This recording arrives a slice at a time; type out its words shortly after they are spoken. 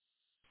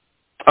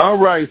All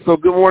right. So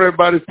good morning,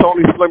 everybody. It's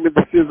Tony Fleming.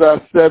 This is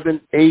our 7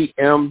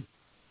 a.m.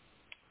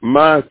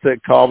 mindset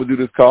call. We do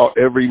this call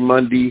every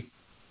Monday,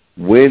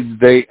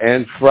 Wednesday,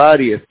 and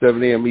Friday at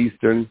 7 a.m.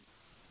 Eastern,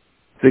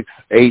 6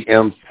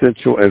 a.m.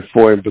 Central, and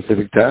 4 a.m.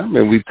 Pacific time.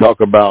 And we talk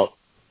about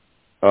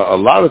a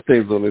lot of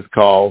things on this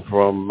call,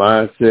 from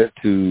mindset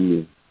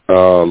to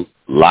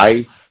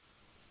life.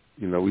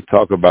 You know, we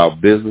talk about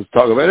business,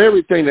 talk about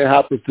everything that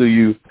happens to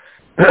you,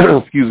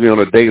 excuse me, on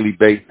a daily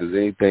basis.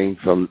 Anything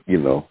from,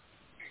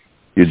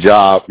 your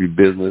job, your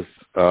business.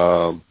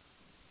 I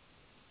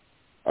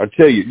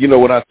tell you,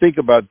 when I think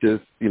about this,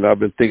 I've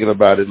been thinking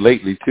about it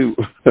lately too.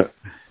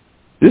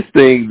 This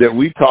thing that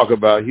we talk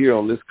about here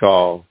on this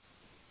call,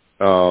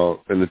 and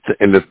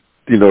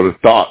the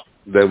thought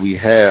that we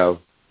have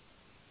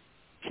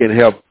can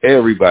help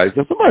everybody.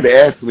 So somebody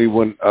asked me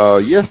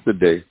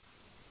yesterday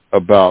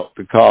about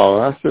the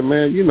call, and I said,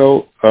 man, it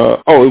was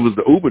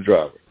the Uber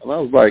driver, and I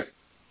was like,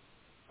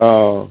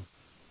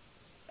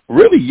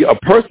 really, a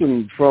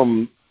person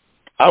from,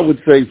 I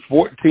would say,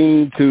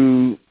 14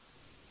 to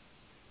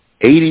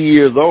 80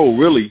 years old,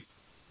 really,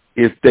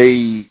 if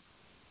they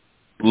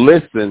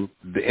listen,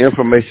 the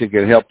information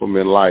can help them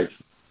in life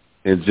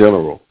in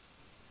general,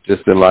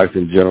 just in life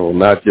in general,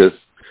 not just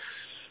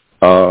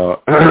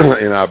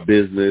in our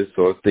business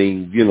or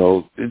things,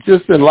 it's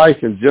just in life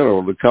in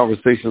general, the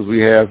conversations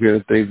we have here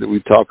and things that we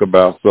talk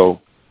about. So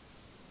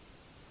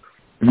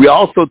we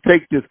also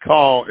take this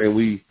call and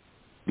we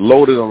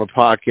load it on a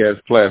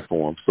podcast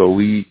platform. So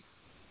we,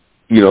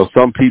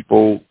 some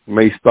people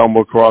may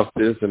stumble across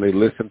this and they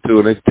listen to it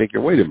and they're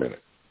thinking, wait a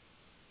minute,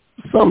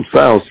 something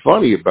sounds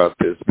funny about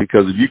this,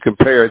 because if you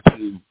compare it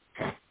to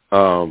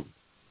a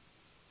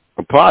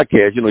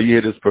podcast, you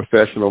hear this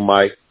professional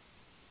mic,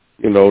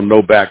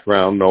 no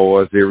background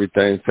noise,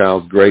 everything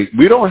sounds great.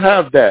 We don't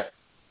have that.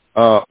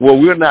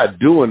 We're not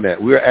doing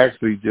that. We're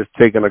actually just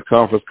taking a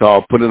conference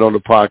call, putting it on the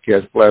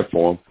podcast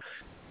platform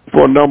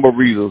for a number of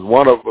reasons.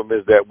 One of them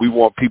is that we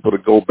want people to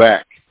go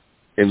back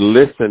and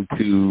listen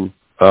to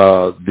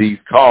these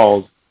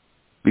calls,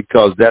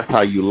 because that's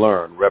how you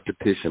learn.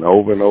 Repetition,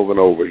 over and over and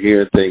over,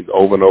 hearing things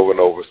over and over and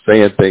over,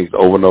 saying things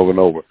over and over and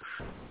over.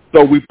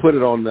 So we put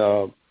it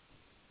on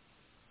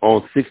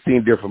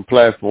 16 different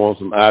platforms,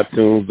 from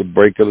iTunes, the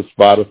Breaker, the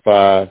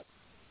Spotify,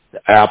 the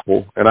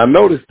Apple. And I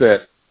noticed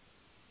that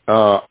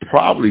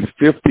probably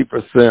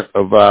 50%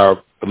 of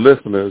our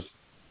listeners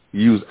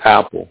use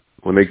Apple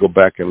when they go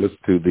back and listen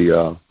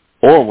to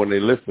or when they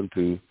listen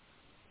to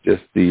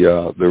just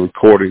the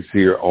recordings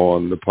here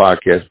on the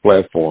podcast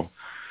platform.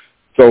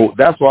 So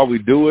that's why we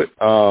do it.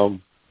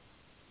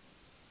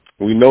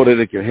 We know that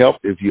it can help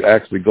if you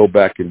actually go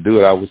back and do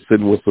it. We were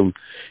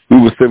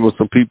sitting with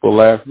some people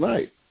last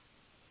night,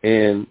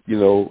 and,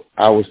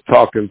 I was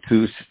talking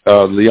to,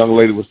 the young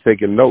lady was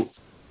taking notes.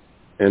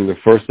 And the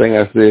first thing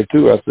I said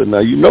to her, I said, now,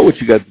 you know what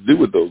you got to do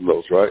with those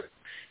notes, right?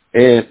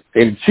 And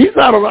she's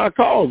not on our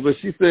calls, but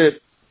she said,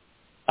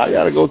 I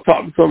got to go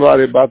talk to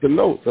somebody about the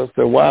notes. I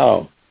said,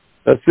 wow,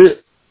 that's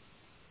it.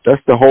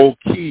 That's the whole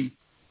key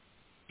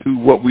to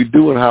what we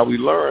do and how we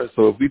learn.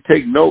 So if we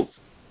take notes,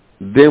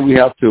 then we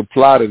have to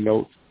apply the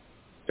notes.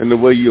 And the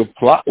way you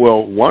apply,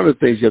 one of the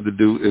things you have to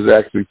do is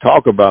actually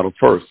talk about them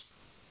first,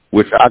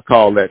 which I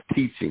call that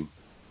teaching.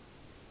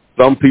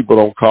 Some people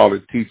don't call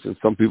it teaching.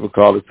 Some people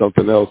call it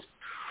something else.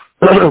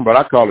 But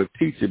I call it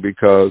teaching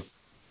because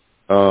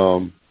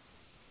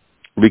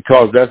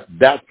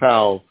that's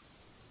how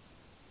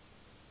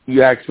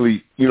you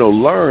actually,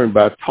 learn,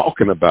 by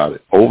talking about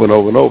it over and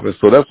over and over.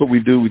 So that's what we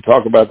do. We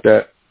talk about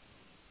that.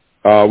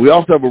 We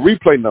also have a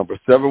replay number,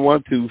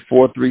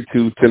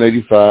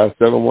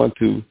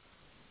 712-432-1085,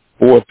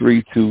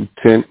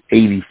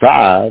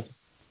 712-432-1085,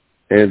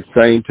 and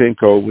same PIN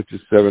code, which is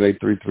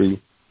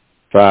 783357#,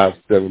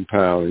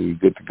 and you're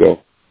good to go.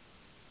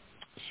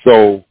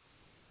 So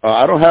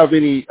I don't have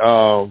any,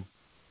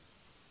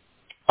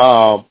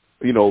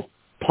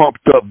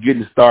 pumped up,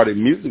 getting started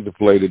music to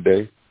play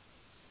today,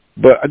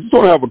 but I just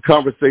want to have a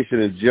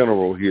conversation in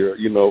general here,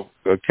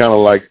 kind of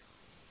like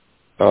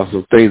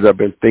some things I've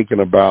been thinking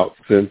about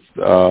since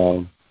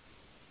I've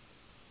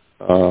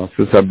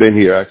been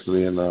here,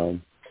 actually.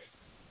 And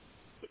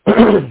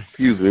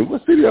excuse me,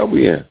 what city are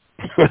we in?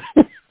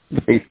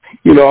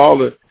 All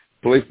the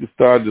places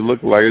started to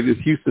look like it's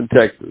Houston,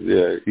 Texas.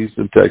 Yeah,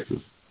 Houston,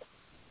 Texas.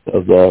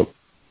 The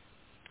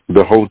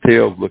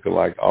hotels look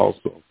alike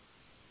also.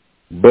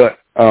 But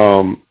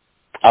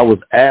I was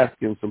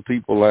asking some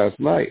people last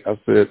night. I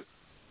said,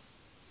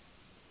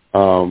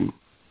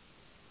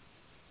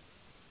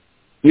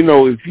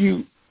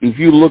 if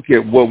you look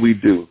at what we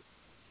do,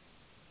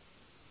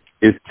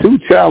 it's two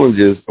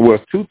challenges,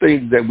 two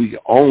things that we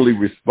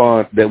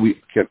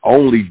can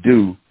only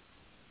do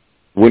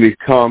when it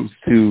comes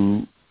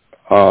to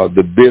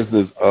the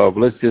business of,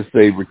 let's just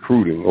say,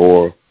 recruiting,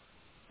 or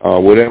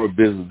whatever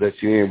business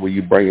that you're in, where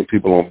you're bringing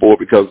people on board,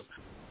 because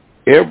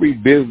every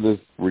business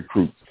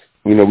recruits.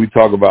 We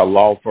talk about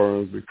law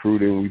firms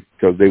recruiting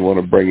because they want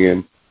to bring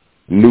in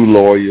new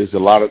lawyers. A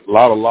lot of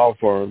law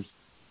firms,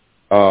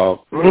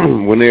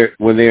 when they're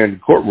in the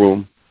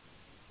courtroom,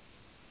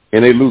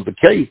 and they lose the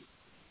case,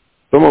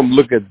 some of them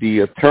look at the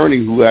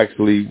attorney who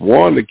actually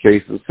won the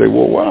case and say,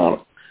 well,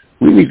 wow,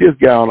 we need this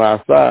guy on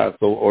our side,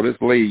 or this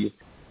lady.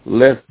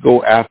 Let's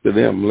go after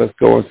them. Let's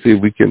go and see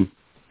if we can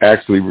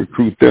actually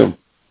recruit them.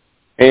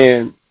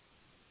 And,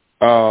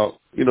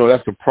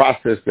 that's a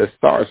process that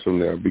starts from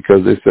there,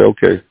 because they say,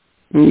 okay,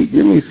 let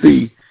me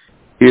see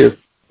if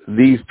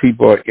these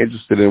people are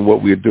interested in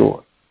what we're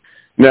doing.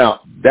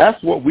 Now,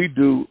 that's what we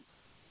do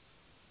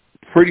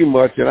pretty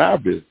much in our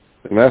business.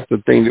 And that's the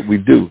thing that we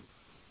do,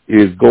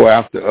 is go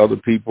after other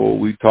people.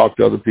 We talk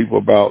to other people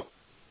about,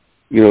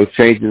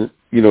 changing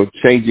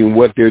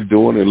what they're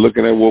doing and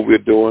looking at what we're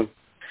doing.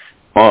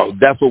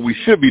 That's what we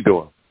should be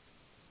doing,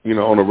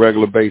 on a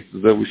regular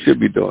basis, that we should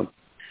be doing.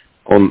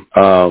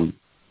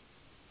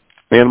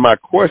 And my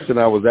question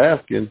I was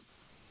asking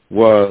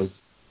was,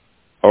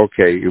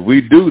 okay, if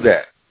we do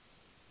that,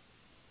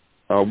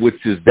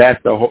 which is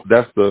that's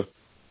the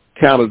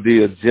kind of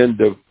the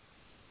agenda.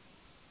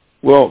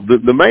 Well,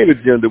 the main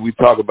agenda we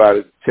talk about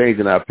is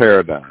changing our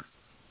paradigm,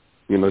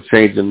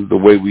 changing the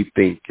way we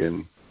think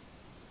and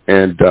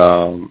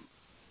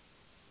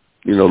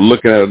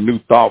looking at a new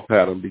thought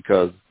pattern,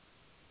 because,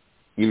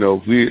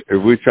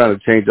 if we're trying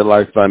to change our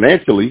life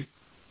financially,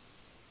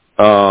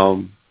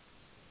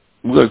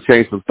 we're going to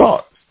change some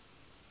thoughts.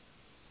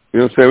 You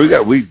know what I'm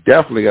saying? We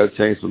definitely got to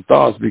change some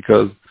thoughts,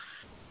 because,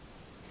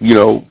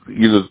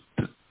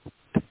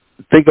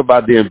 think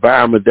about the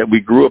environment that we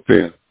grew up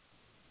in.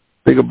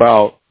 Think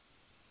about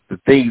the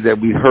things that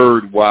we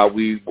heard while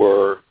we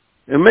were,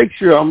 and I'm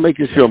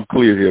making sure I'm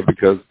clear here,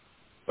 because,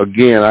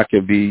 again, I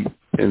can be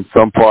in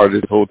some part of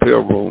this hotel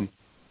room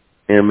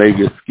and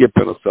maybe it's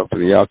skipping or something,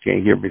 and y'all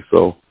can't hear me.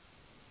 So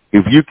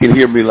if you can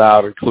hear me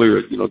loud and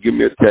clear, give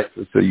me a text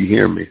and say you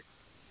hear me.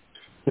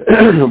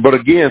 But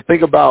again,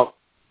 think about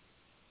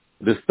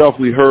the stuff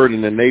we heard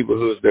in the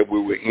neighborhoods that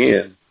we were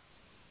in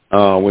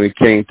when it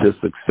came to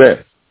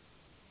success.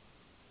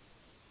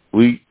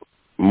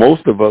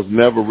 Most of us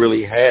never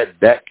really had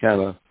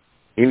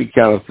any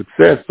kind of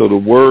success. So the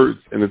words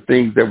and the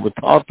things that were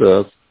taught to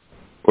us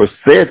or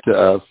said to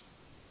us,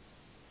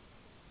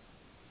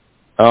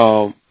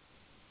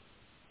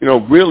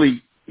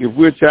 really, if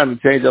we're trying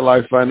to change our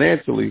life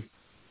financially,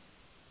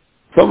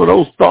 some of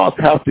those thoughts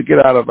have to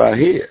get out of our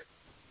head.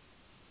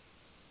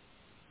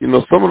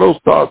 Some of those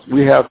thoughts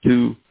we have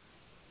to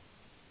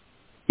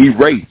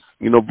erase.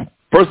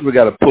 First we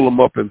got to pull them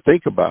up and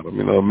think about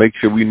them, make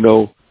sure we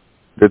know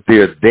that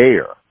they're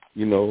there.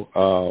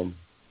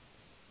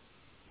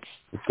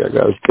 Okay, I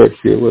got a text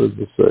here. What does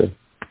it say?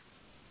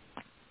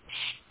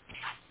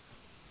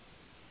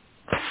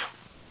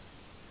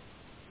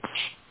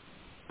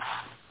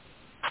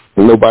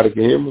 Nobody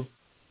can hear me?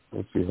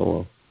 Let's see,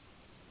 hold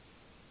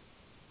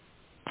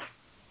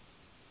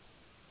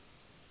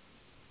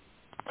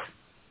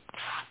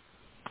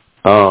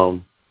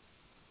on.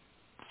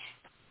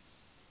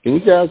 Can you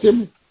guys hear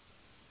me?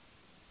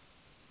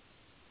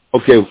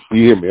 Okay, you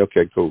hear me.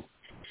 Okay, cool.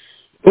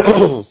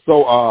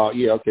 So,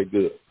 yeah, okay,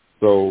 good.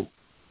 So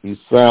you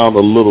sound a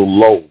little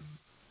low.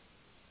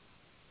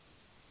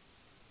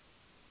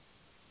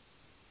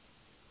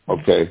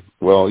 Okay,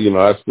 well,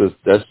 that's just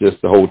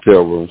the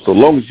hotel room. So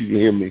long as you can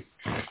hear me,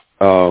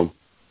 to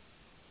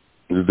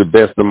the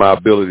best of my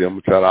ability, I'm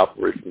gonna try to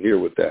operate from here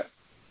with that.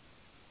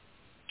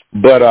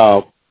 But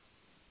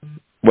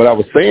what I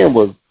was saying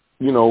was,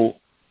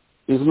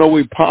 there's no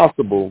way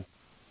possible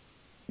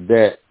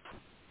that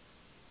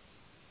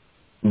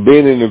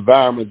being in an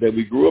environment that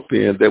we grew up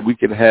in, that we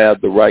can have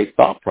the right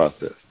thought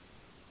process.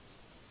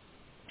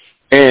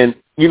 And,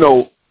 we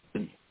go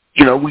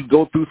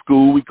through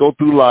school, we go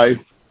through life,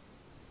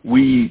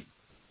 we,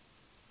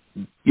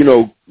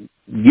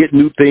 get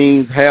new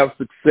things, have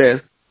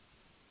success,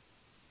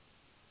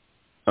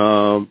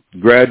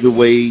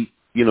 graduate,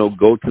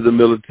 go to the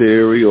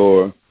military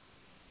or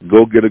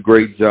go get a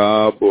great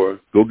job or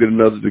go get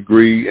another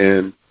degree.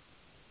 And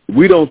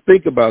we don't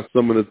think about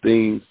some of the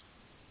things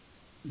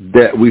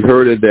that we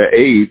heard at that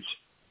age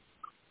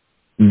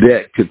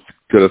that could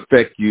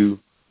affect you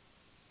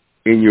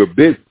in your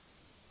business,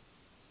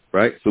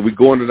 right? So we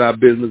go into our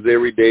business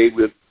every day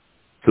with,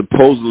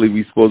 supposedly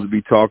we're supposed to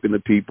be talking to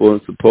people,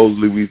 and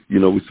supposedly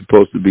we're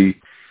supposed to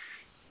be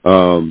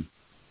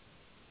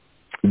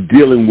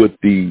dealing with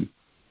the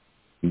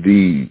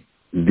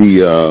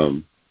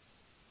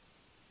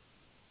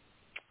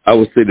I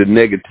would say the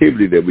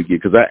negativity that we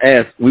get.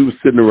 Because we were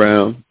sitting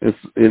around and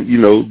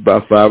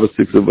about 5 or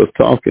 6 of us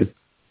talking,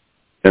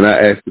 and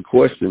I asked the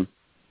question,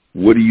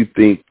 what do you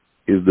think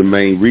is the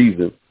main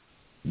reason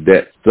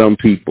that some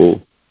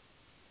people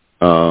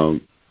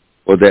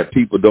or that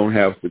people don't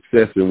have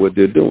success in what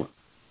they're doing?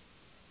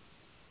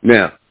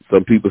 Now,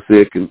 some people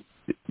said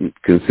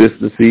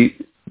consistency,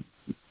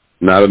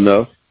 not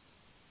enough.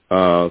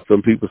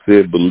 Some people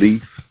said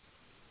belief.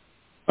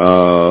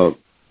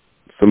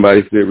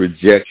 Somebody said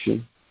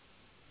rejection.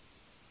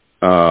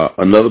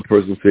 Another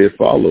person said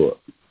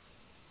follow-up.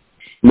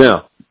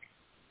 Now,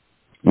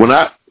 when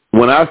I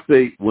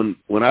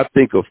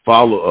think of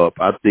follow-up,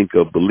 I think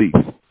of belief.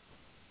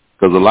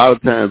 Because a lot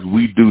of times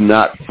we do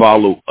not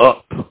follow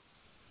up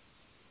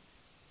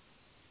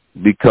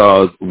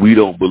because we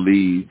don't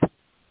believe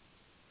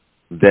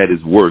that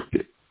it's worth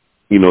it,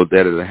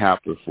 that it'll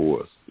happen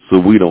for us. So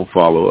we don't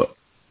follow up.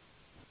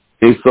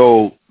 And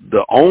so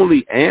the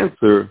only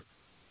answer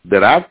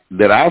that I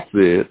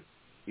said,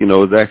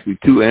 is actually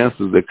two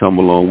answers that come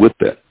along with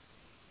that.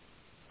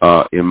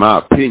 In my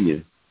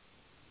opinion,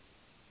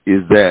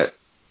 is that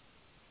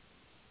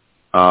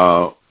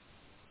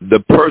the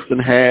person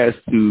has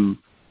to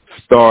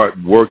start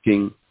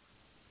working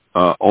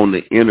on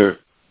the inner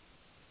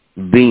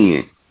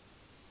being,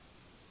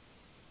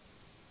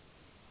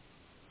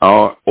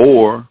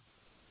 or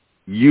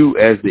you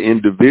as the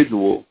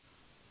individual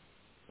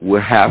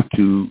will have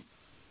to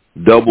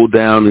double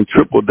down and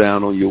triple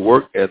down on your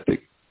work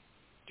ethic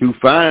to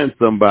find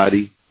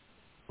somebody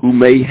who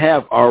may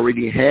have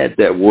already had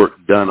that work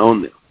done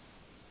on them,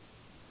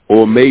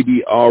 or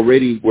maybe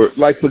already work.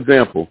 Like, for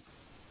example,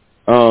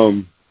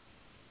 I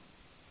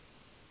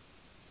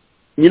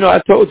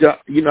told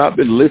you, I've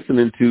been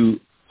listening to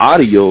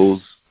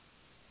audios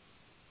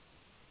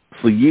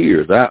for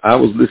years. I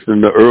was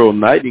listening to Earl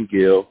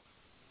Nightingale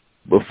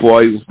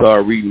before I even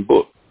started reading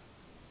books.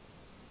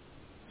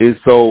 And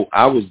so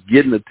I was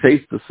getting a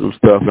taste of some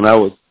stuff, and I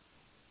was,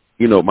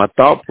 my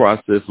thought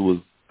process was,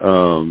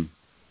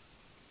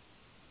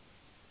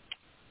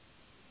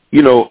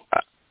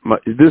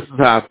 this is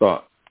how I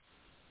thought.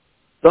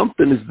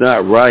 Something is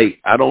not right.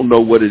 I don't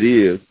know what it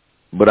is,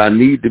 but I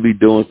need to be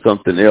doing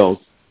something else,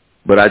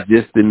 but I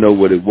just didn't know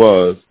what it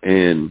was.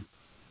 And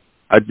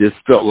I just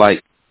felt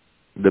like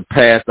the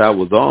path I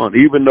was on,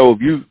 even though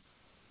if you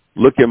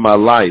look at my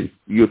life,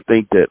 you'll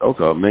think that,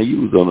 okay, man,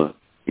 you was on a,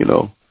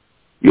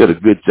 you had a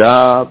good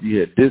job, you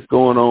had this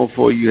going on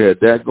for you, you had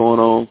that going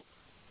on.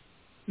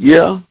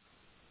 Yeah.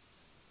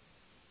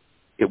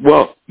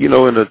 Well, in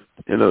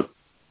a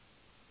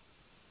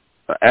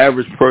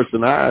average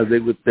person eyes, they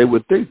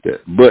would think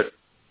that. But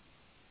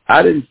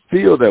I didn't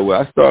feel that way.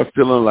 I started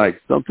feeling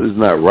like something's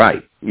not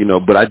right,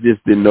 but I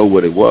just didn't know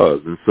what it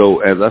was. And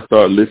so as I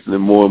started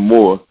listening more and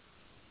more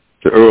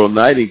to Earl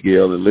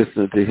Nightingale and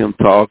listening to him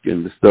talk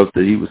and the stuff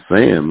that he was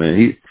saying,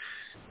 man,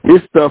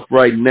 his stuff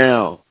right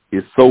now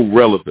is so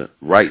relevant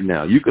right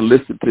now. You can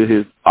listen to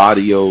his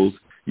audios.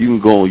 You can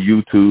go on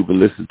YouTube and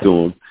listen to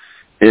him.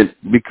 And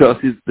because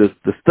the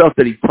stuff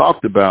that he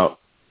talked about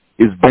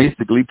is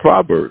basically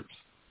Proverbs.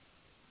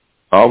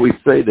 I always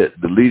say that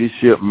the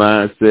leadership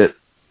mindset,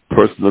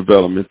 personal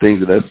development,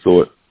 things of that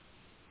sort,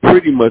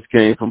 pretty much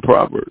came from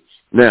Proverbs.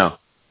 Now,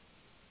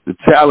 the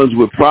challenge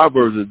with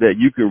Proverbs is that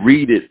you can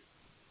read it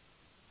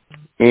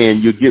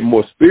and you get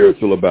more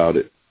spiritual about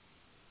it,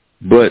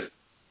 but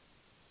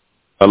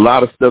a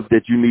lot of stuff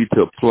that you need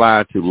to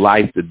apply to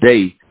life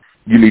today,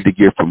 you need to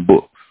get from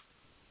books.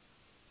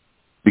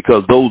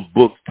 Because those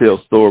books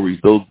tell stories.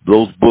 Those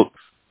books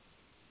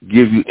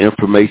give you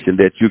information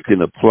that you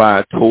can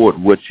apply toward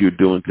what you're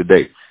doing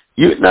today.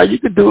 Now, you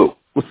can do it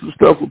with some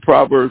stuff with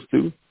Proverbs,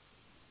 too.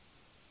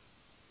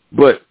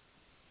 But,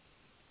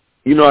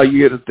 how you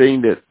hear the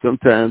thing that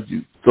sometimes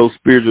you're so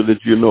spiritual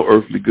that you're no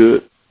earthly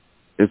good?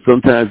 And a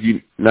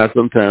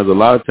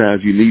lot of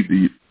times you need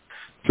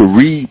to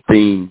read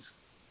things,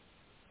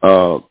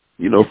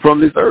 from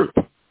this earth.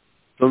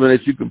 Something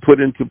that you can put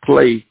into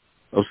play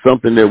of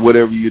something that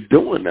whatever you're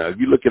doing now. If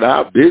you look at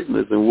our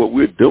business and what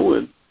we're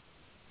doing,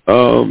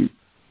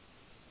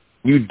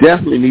 you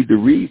definitely need to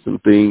read some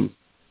things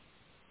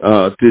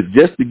to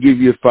give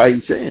you a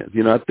fighting chance.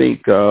 I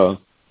think,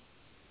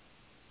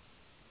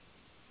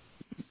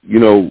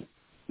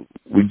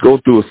 we go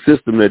through a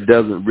system that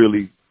doesn't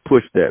really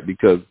push that,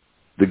 because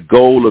the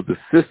goal of the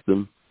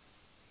system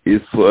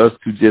is for us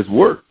to just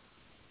work,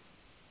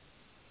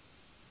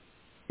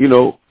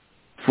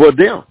 for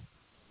them.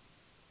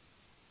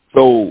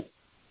 So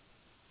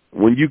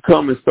when you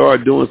come and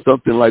start doing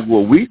something like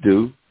what we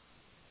do,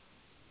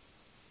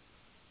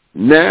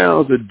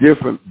 now it's a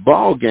different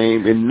ball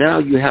game, and now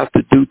you have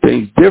to do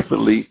things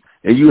differently,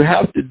 and you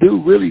have to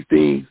do really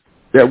things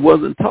that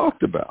wasn't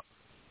talked about.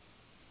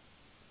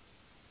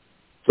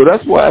 So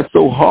that's why it's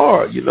so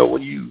hard,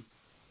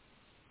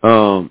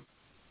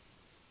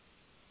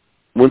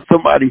 when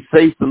somebody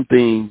says some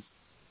things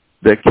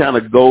that kind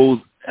of goes,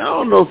 I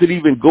don't know if it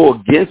even go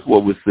against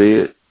what was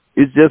said.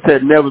 It just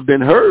had never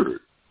been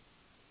heard.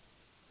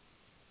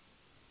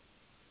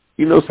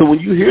 So when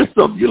you hear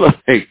something, you're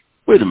like, hey,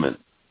 wait a minute.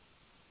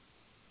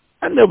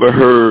 I never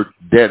heard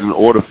that in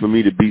order for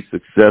me to be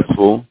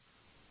successful,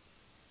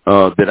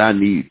 that I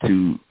need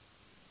to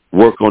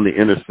work on the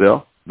inner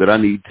self, that I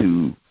need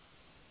to,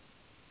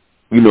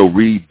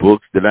 read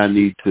books, that I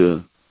need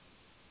to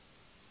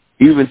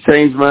even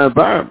change my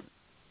environment.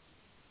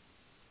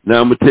 Now,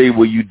 I'm going to tell you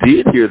where you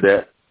did hear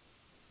that.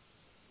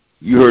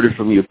 You heard it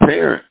from your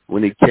parent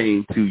when it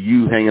came to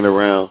you hanging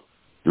around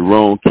the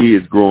wrong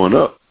kids growing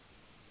up.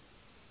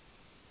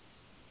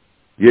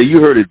 Yeah,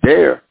 you heard it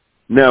there.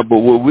 Now, but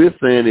what we're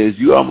saying is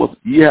you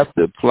have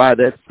to apply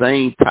that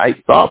same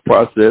type thought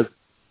process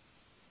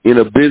in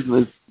a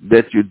business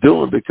that you're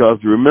doing, because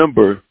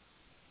remember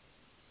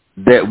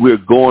that we're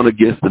going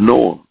against the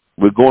norm.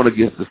 We're going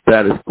against the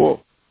status quo.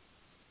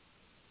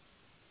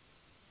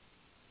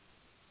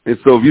 And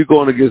so if you're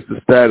going against the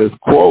status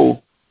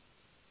quo,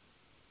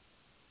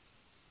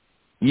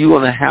 you're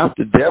going to have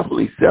to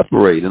definitely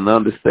separate and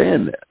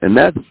understand that. And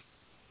that's,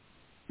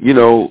 you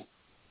know,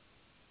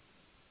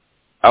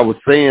 I was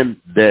saying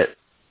that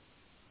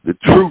the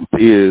truth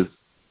is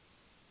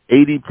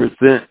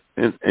 80%,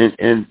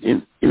 and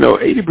you know,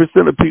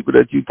 80% of people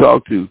that you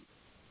talk to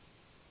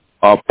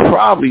are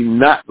probably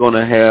not going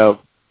to have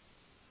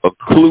a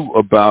clue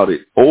about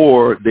it,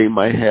 or they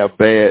might have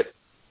bad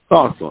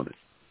thoughts on it.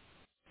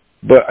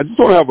 But I just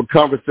want to have a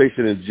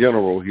conversation in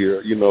general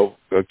here, you know,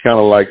 kind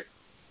of like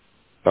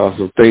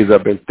some things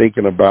I've been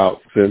thinking about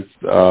since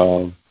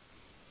I've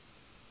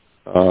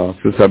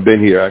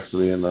been here,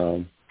 actually.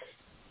 And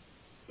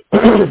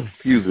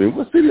excuse me,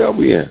 what city are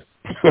we in?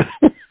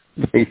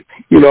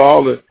 You know,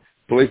 all the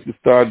places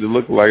started to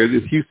look like it.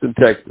 It's Houston,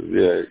 Texas.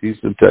 Yeah,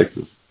 Houston,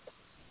 Texas.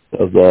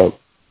 The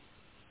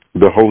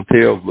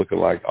hotels looking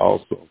like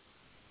also.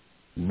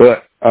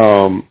 But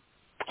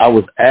I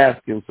was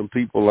asking some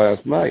people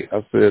last night.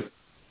 I said,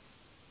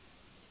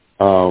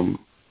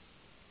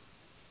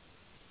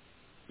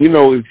 you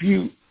know, if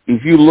you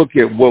look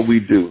at what we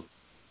do,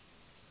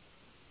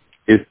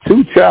 it's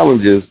two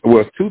challenges,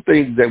 well, two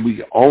things that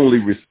we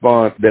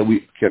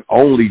can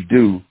only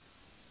do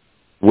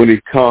when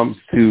it comes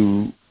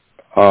to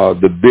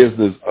the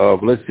business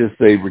of, let's just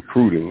say,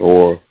 recruiting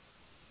or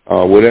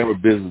whatever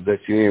business that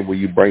you're in where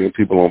you're bringing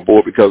people on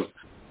board, because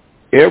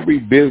every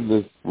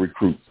business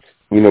recruits.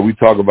 You know, we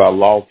talk about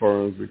law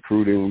firms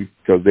recruiting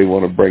because they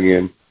want to bring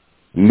in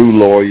new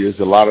lawyers.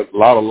 A lot of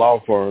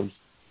law firms,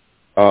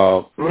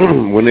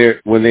 when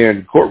they're in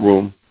the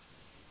courtroom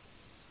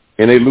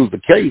and they lose the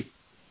case,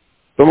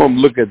 some of them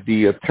look at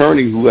the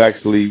attorney who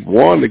actually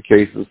won the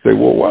case and say,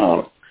 well,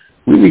 wow,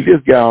 we need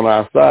this guy on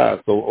our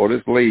side, or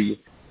this lady.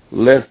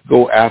 Let's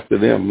go after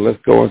them.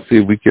 Let's go and see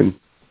if we can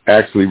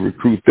actually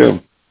recruit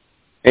them.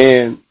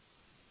 And,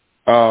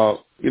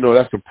 you know,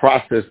 that's a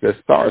process that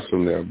starts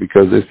from there,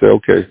 because they say,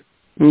 okay,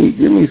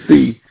 let me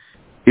see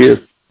if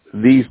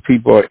these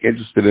people are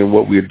interested in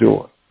what we're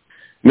doing.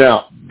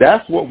 Now,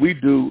 that's what we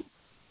do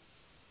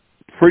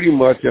pretty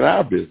much in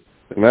our business.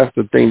 And that's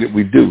the thing that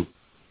we do,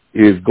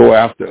 is go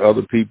after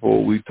other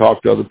people. We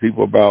talk to other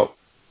people about,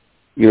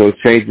 you know,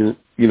 changing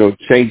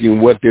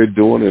what they're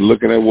doing and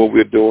looking at what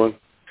we're doing.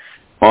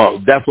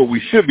 That's what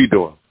we should be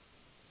doing,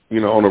 you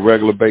know, on a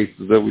regular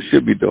basis, that we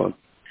should be doing.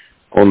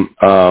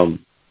 And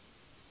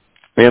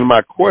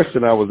my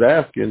question I was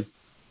asking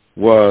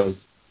was,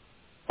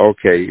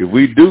 okay, if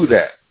we do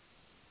that,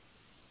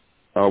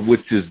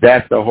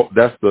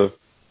 that's the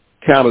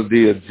kind of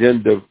the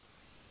agenda.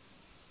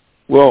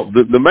 Well,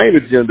 the main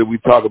agenda we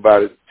talk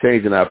about is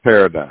changing our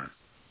paradigm,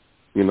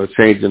 you know,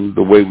 changing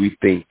the way we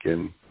think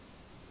and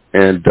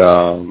you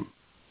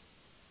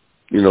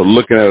know,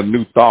 looking at a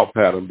new thought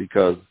pattern,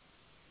 because,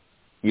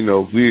 you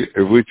know,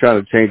 if we're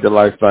trying to change our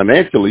life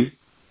financially,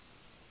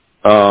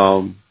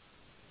 we're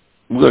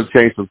going to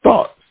change some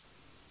thoughts.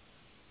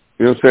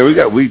 You know what I'm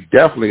saying? We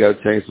definitely got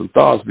to change some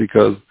thoughts,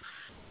 because,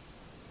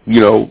 you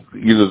know,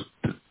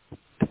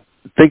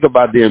 think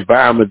about the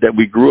environment that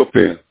we grew up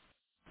in.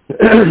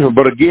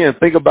 But again,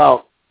 think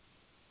about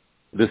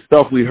the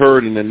stuff we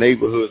heard in the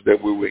neighborhoods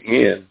that we were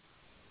in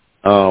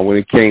when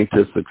it came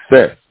to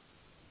success.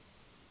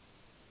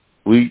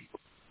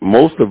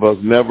 Most of us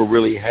never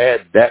really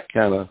had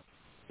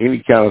any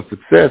kind of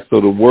success. So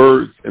the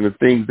words and the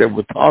things that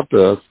were taught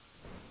to us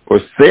or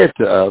said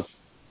to us,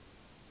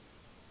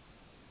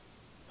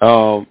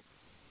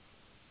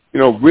 you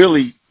know,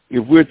 really,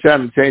 if we're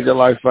trying to change our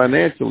life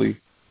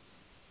financially,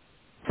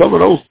 some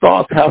of those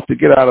thoughts have to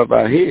get out of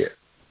our head.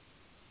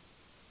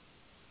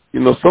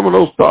 You know, some of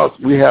those thoughts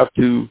we have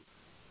to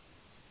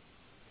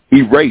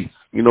erase.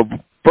 You know,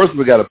 first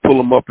we got to pull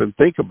them up and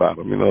think about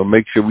them, you know,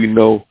 make sure we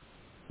know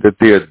that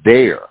they're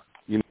there.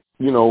 You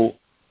know,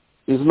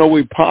 there's no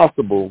way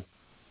possible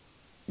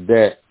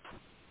that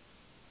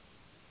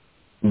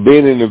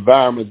being in an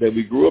environment that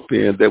we grew up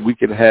in, that we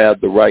can have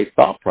the right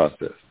thought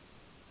process.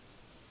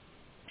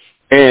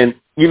 And,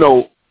 you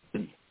know,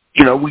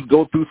 we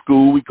go through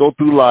school, we go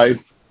through life,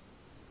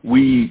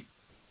 we,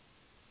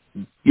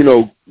 you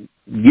know,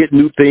 get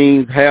new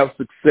things, have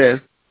success,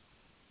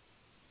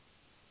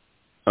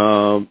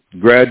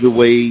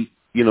 graduate,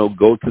 you know,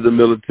 go to the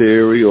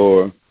military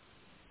or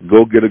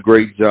go get a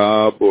great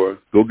job or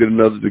go get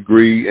another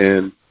degree.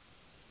 And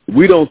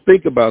we don't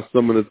think about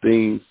some of the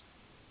things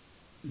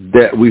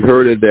that we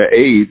heard at that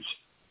age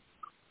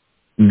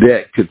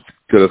that could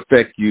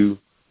affect you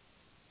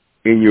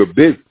in your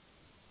business,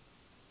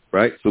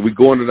 right? So we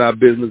go into our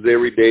business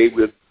every day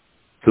with,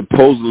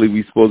 supposedly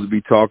we're supposed to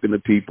be talking to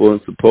people,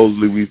 and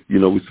supposedly we're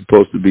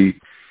supposed to be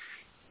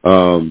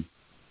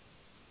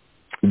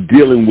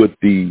dealing with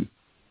the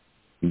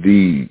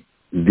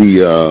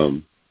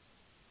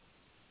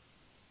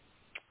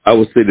I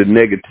would say the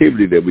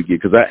negativity that we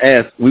get.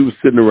 Because we were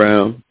sitting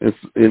around and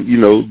you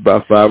know,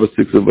 about 5 or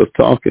 6 of us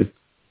talking,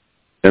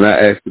 and I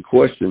asked the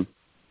question,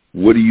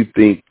 what do you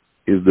think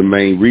is the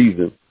main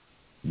reason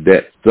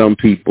that some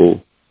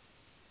people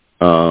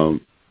or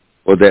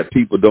that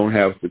people don't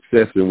have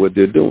success in what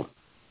they're doing?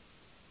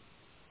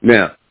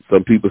 Now,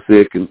 some people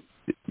said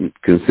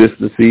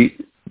consistency,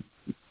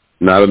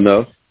 not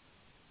enough.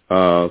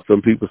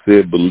 Some people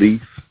said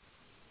belief.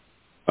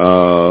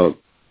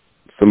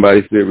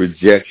 Somebody said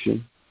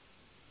rejection.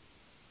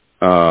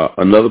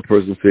 Another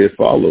person said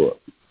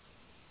follow-up.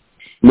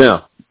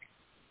 Now,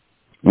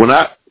 when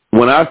I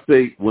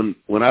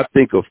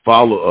think of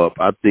follow-up,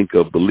 I think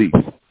of belief.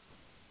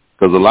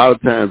 Because a lot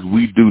of times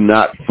we do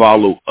not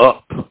follow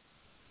up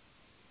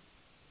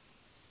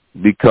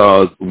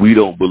because we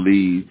don't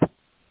believe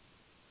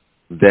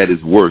that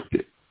it's worth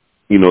it,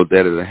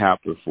 that it'll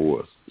happen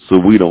for us. So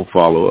we don't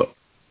follow up.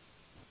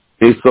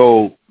 And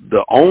so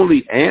the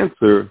only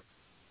answer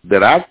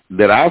that I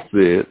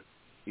said,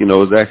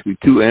 is actually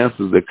two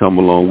answers that come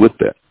along with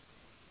that.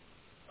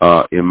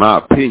 In my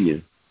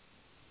opinion,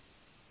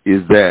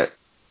 is that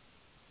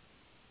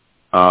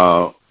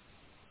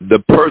the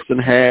person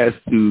has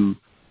to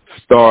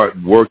start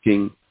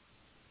working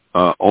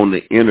on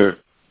the inner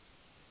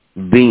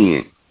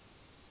being,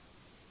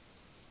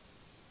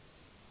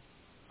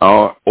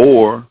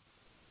 or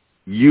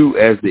you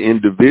as the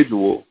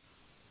individual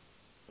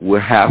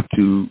will have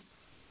to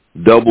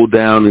double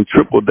down and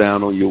triple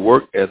down on your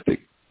work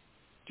ethic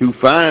to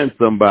find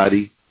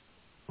somebody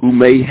who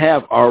may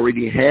have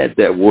already had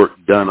that work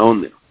done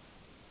on them,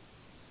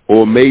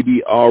 or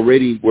maybe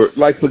already work.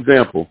 Like, for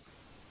example,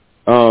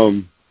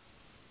 I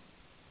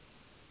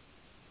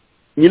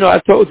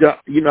told you,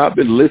 I've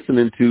been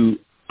listening to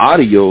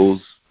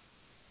audios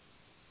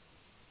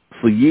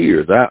for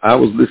years. I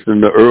was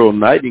listening to Earl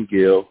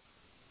Nightingale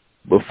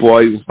before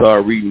I even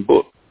started reading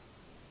books.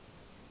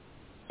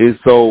 And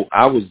so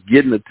I was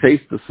getting a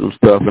taste of some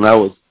stuff, and I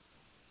was,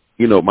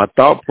 my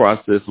thought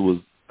process was,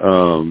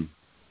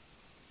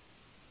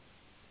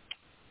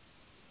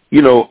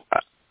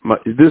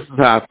 this is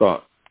how I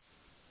thought.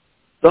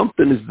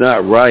 Something is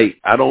not right.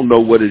 I don't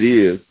know what it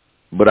is,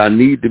 but I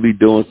need to be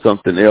doing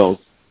something else,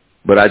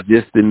 but I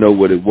just didn't know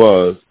what it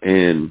was.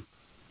 And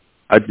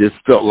I just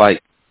felt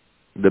like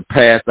the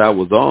path I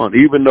was on,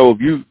 even though if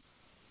you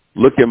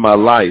look at my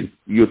life,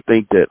 you'll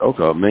think that,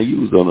 okay, man, you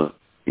was on a,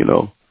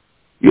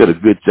 you had a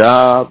good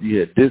job, you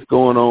had this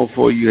going on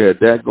for you, you had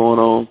that going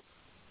on.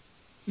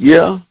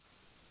 Yeah.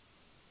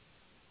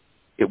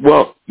 In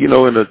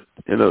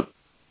a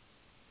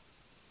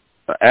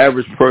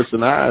average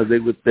person eyes, they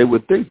would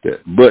think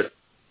that. But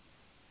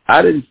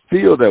I didn't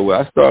feel that way.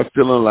 I started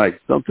feeling like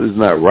something's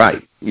not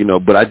right,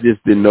 but I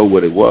just didn't know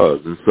what it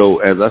was. And so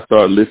as I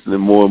started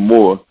listening more and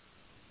more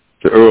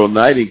to Earl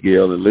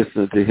Nightingale and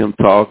listening to him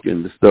talk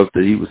and the stuff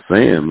that he was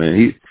saying,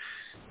 man,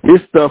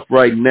 his stuff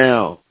right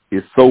now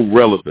is so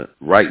relevant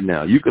right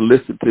now. You can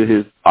listen to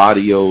his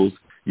audios.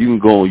 You can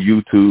go on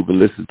YouTube and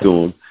listen to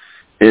him.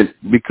 And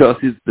because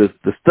the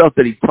stuff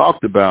that he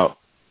talked about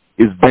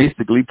is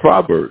basically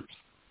Proverbs.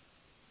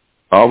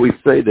 I always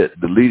say that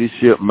the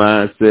leadership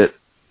mindset,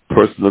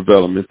 personal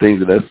development,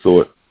 things of that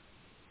sort,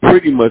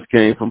 pretty much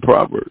came from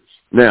Proverbs.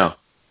 Now,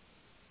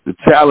 the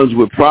challenge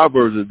with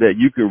Proverbs is that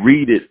you can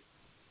read it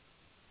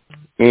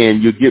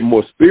and you get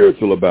more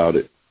spiritual about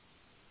it,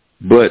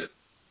 but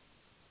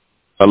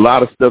a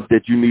lot of stuff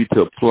that you need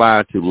to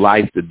apply to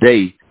life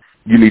today,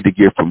 you need to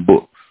get from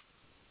books.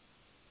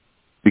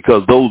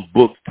 Because those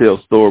books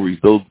tell stories.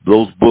 Those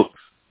books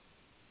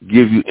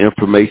give you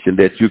information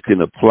that you can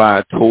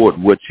apply toward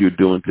what you're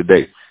doing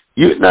today.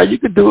 You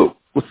can do it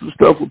with some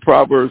stuff with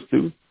Proverbs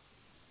too.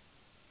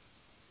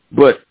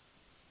 But,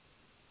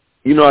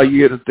 you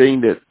hear the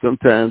thing that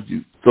sometimes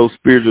you're so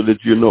spiritual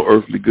that you're no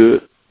earthly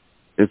good.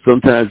 And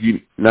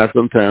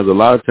a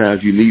lot of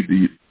times you need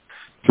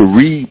to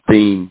read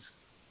things,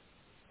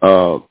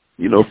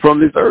 from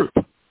this earth.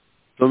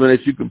 Something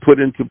that you can put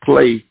into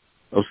play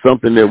of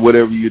something that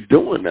whatever you're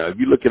doing now. If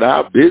you look at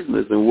our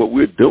business and what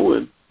we're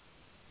doing,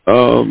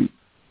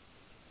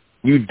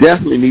 you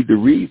definitely need to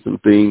read some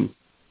things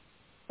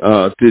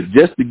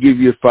to give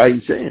you a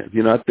fighting chance.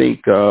 I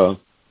think,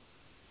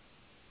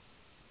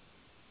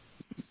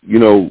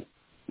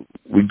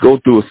 we go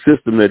through a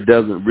system that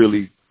doesn't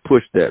really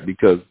push that,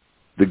 because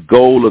the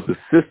goal of the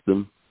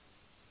system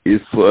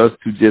is for us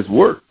to just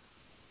work,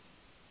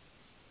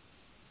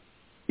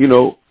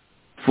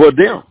 for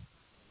them.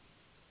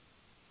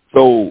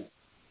 So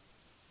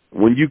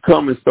when you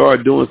come and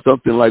start doing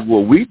something like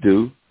what we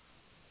do,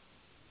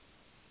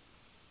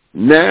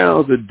 now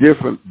it's a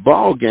different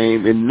ball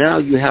game, and now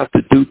you have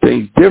to do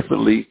things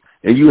differently,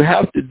 and you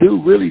have to do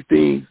really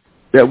things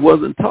that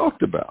wasn't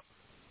talked about.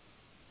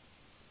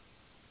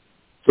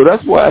 So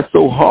that's why it's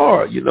so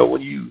hard,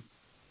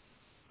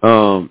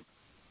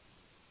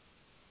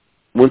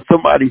 when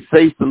somebody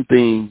says some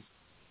things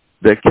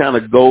that kind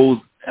of goes,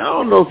 I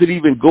don't know if it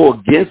even go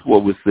against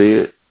what was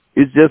said.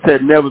 It just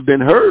had never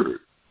been heard.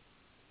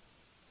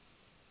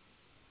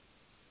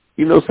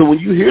 So when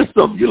you hear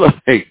something, you're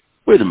like, hey,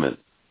 wait a minute.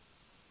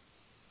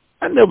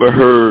 I never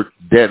heard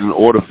that in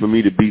order for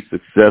me to be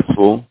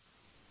successful,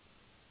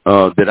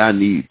 that I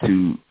need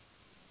to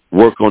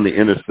work on the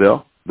inner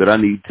self, that I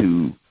need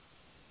to,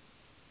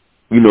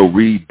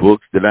 read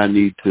books, that I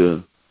need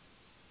to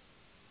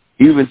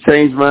even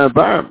change my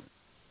environment.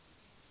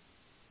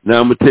 Now,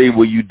 I'm going to tell you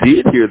where you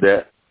did hear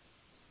that.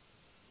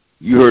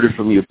 You heard it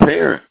from your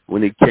parent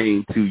when it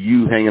came to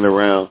you hanging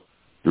around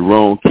the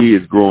wrong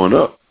kids growing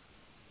up.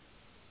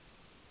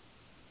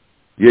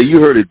 Yeah,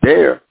 you heard it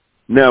there.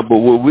 Now, but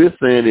what we're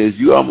saying is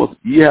you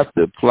have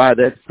to apply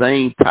that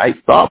same type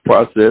thought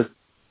process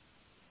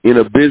in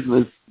a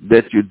business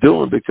that you're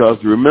doing, because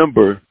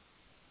remember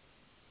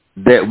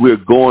that we're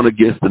going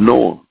against the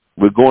norm.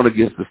 We're going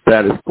against the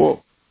status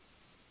quo.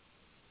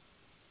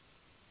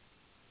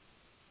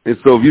 And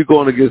so if you're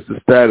going against the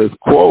status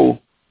quo,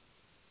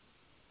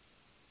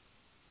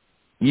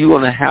 you're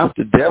going to have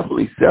to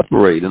definitely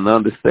separate and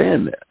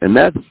understand that. And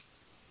that's,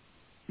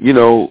 you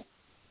know,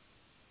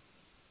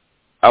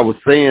 I was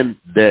saying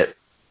that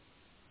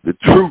the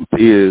truth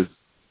is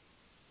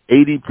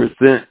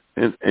 80%,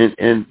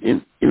 and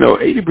you know,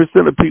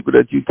 80% of people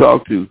that you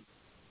talk to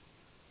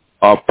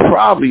are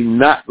probably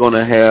not going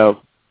to have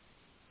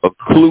a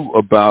clue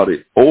about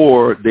it,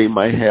 or they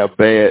might have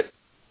bad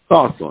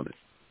thoughts on it.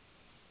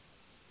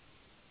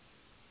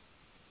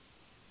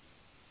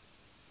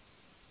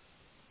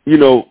 You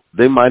know,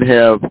 they might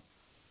have,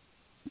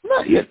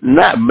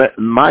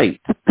 might.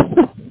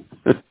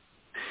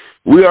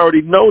 We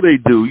already know they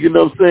do. You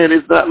know what I'm saying?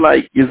 It's not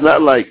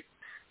like,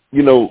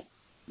 you know,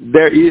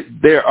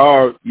 there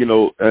are, you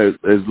know, as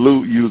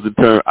Lou used the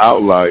term,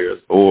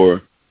 outliers,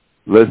 or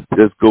let's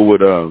go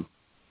with,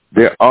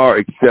 there are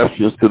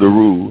exceptions to the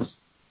rules.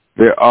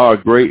 There are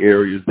gray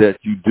areas that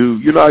you do.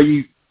 You know how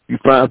you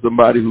find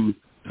somebody who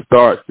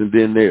starts and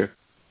then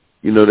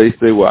you know, they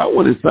say, well, I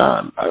want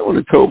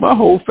to tell my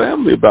whole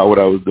family about what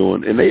I was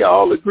doing, and they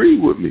all agree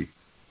with me.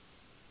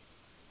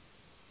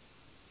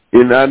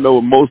 And I know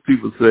most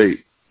people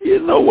say,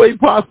 it's no way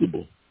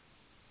possible.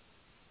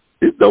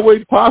 It's no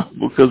way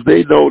possible, because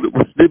they know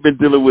that they've been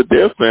dealing with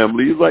their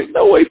family. It's like,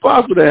 no way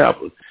possible that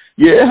happens.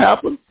 Yeah, it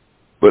happens.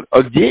 But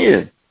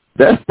again,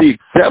 that's the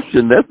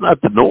exception. That's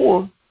not the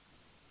norm.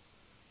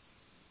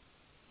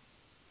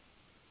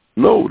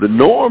 No, the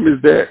norm is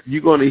that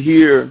you're going to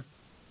hear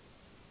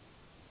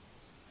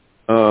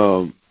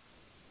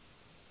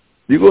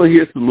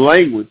some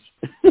language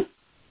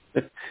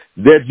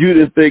that you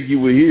didn't think you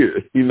would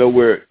hear, you know,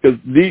 because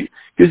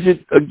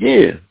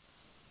again,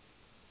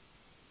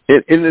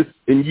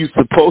 and you're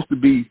supposed to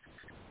be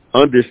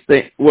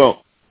understand.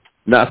 Well,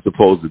 not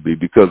supposed to be,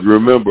 because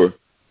remember,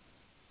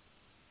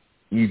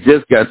 you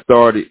just got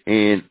started,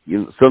 and you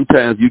know,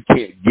 sometimes you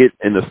can't get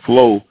in the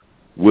flow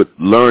with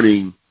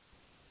learning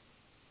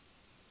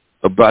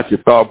about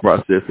your thought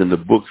process in the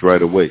books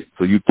right away.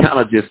 So you kind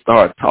of just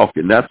start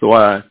talking. That's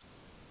why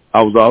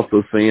I was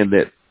also saying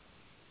that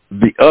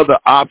the other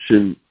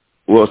option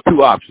was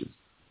two options: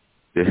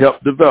 to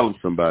help develop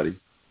somebody,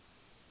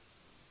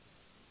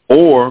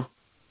 or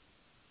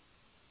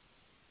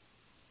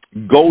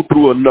go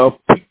through enough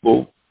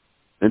people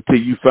until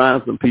you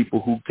find some people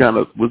who kind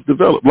of was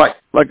developed. Like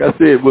I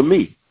said with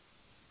me,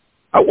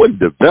 I wasn't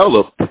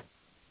developed,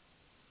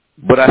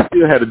 but I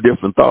still had a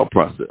different thought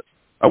process.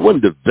 I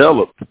wasn't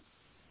developed,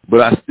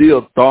 but I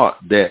still thought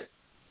that,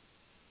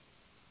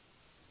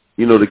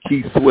 you know, the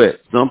key sweat,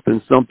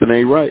 something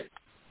ain't right.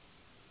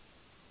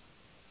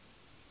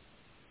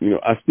 You know,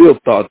 I still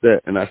thought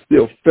that, and I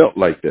still felt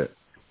like that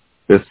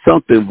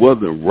something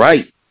wasn't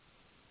right,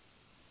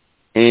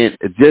 and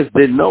I just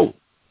didn't know.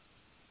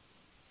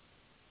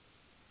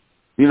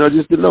 You know,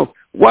 just didn't know.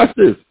 Watch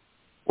this.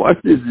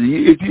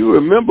 If you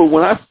remember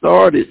when I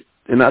started,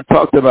 and I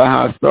talked about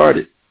how I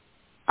started,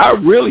 I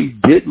really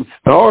didn't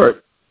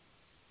start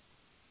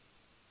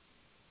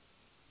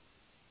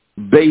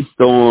based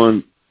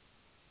on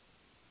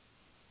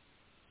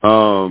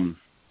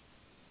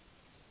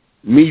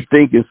me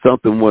thinking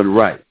something wasn't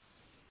right.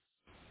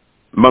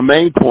 My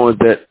main point is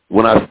that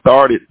when I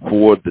started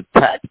for the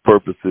tax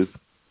purposes,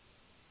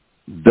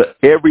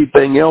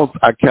 everything else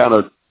I kind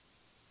of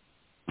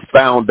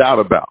found out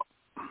about.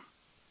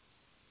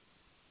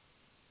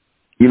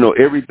 You know,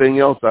 everything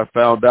else I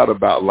found out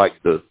about, like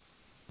the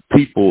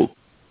people.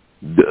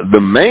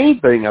 The main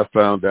thing I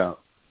found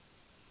out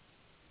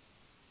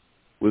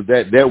was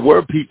that there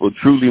were people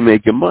truly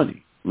making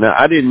money. Now,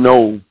 I didn't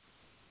know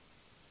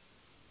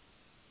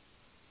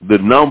the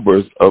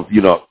numbers of,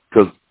 you know,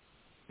 because,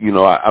 you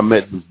know, I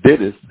met this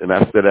dentist, and I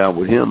sat down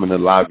with him in the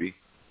lobby,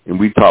 and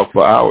we talked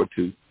for an hour or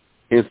two.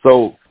 And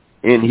so,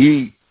 and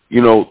he,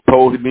 you know,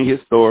 told me his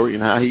story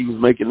and how he was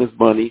making this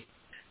money.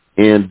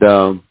 And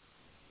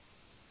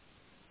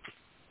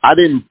I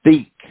didn't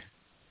think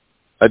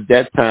at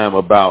that time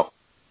about,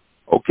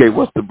 okay,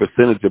 what's the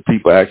percentage of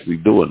people actually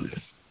doing this?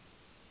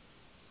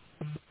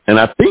 And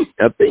I think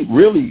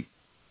really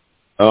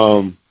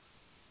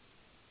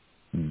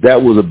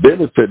that was a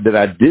benefit, that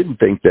I didn't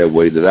think that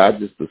way, that I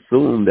just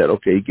assumed that,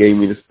 okay, he gave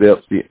me the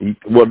steps.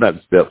 Well, not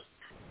the steps.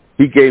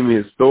 He gave me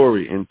his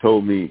story and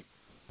told me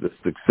the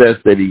success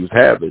that he was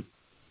having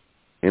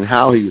and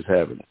how he was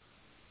having it.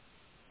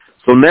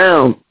 So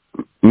now,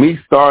 me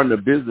starting a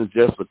business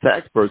just for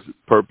tax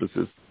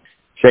purposes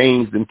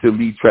changed into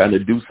me trying to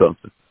do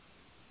something.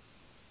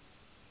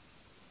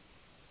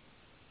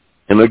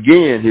 And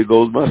again, here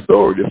goes my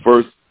story. The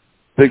first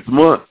 6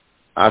 months,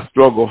 I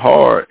struggled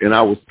hard, and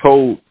I was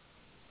told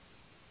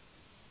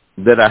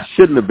that I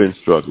shouldn't have been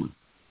struggling.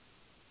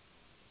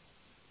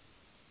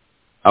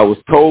 I was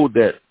told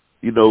that,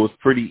 it was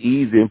pretty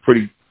easy and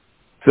pretty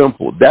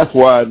simple. That's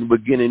why in the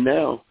beginning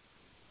now,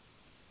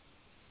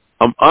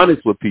 I'm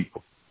honest with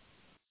people.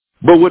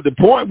 But what the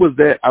point was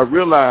that I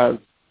realized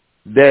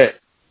that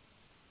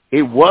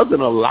it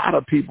wasn't a lot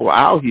of people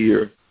out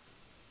here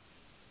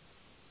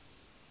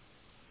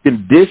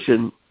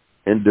conditioned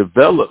and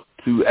developed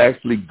to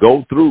actually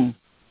go through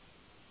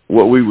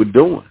what we were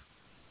doing.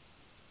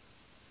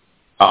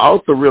 I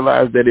also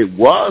realized that it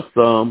was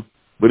some,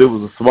 but it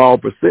was a small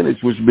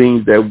percentage, which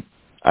means that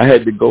I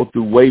had to go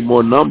through way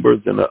more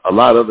numbers and a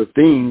lot of other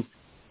things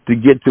to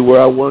get to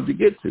where I wanted to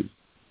get to.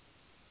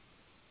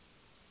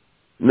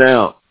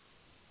 Now,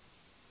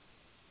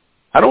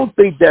 I don't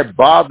think that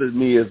bothered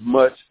me as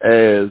much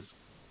as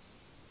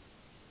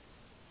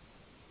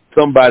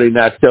somebody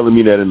not telling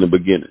me that in the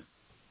beginning.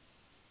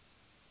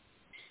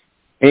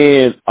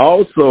 And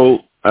also,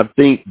 I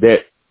think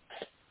that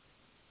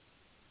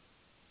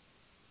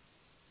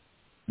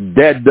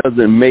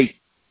doesn't make,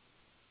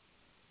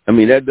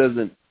 that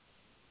doesn't,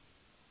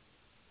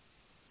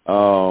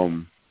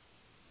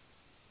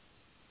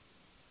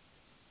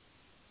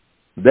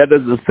 that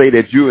doesn't say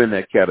that you're in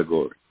that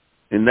category.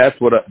 And that's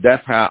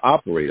how I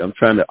operate. I'm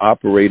trying to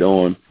operate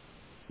on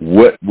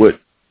what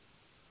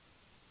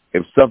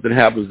if something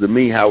happens to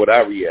me, how would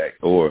I react?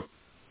 Or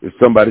if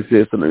somebody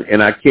says something,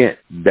 and I can't,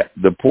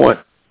 the point,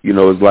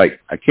 is like,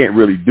 I can't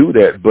really do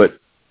that, but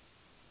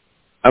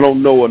I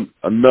don't know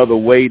another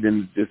way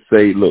than to just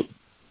say, look,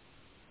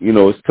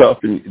 it's tough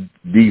and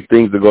these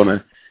things are going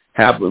to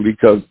happen,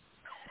 because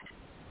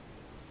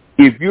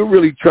if you're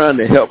really trying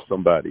to help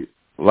somebody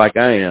like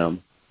I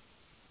am,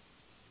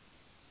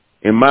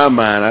 in my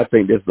mind, I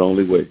think that's the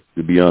only way,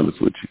 to be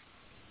honest with you.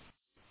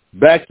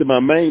 Back to my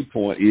main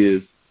point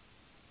is,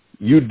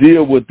 you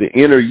deal with the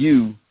inner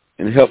you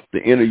and help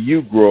the inner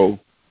you grow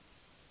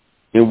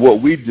in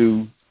what we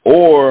do,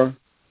 or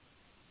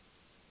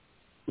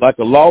like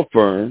a law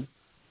firm,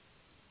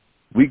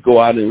 we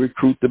go out and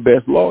recruit the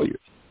best lawyers.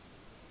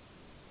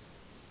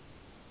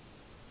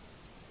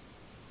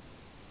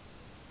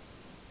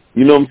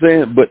 You know what I'm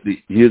saying? But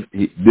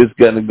this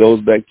kind of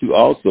goes back to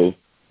also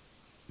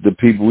the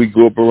people we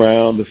grew up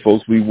around, the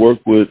folks we work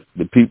with,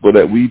 the people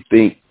that we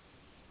think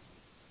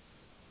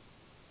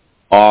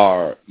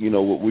are,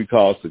 what we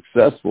call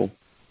successful.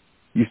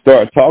 You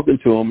start talking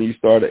to them,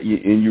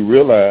 and you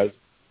realize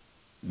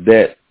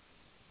that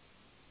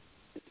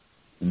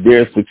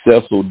they're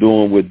successful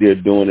doing what they're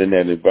doing in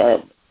that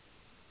environment.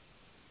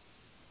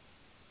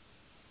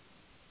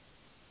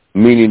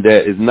 Meaning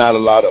that it's not a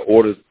lot of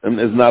orders, and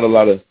there's not a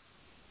lot of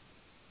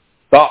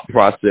thought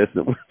process.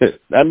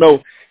 I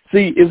know,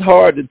 see, it's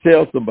hard to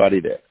tell somebody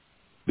that,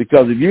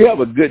 because if you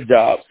have a good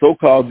job,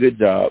 so-called good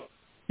job,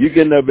 you're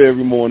getting up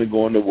every morning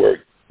going to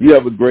work, you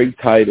have a great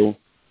title,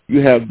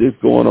 you have this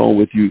going on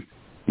with you.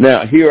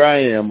 Now, here I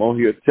am on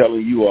here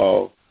telling you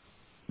all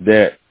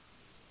that,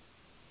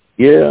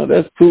 yeah,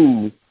 that's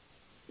cool,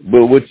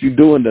 but what you're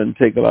doing doesn't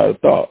take a lot of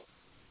thought.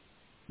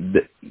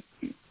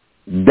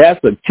 That's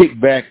a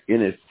kickback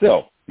in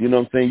itself. You know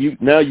what I'm saying?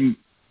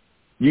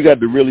 You got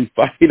to really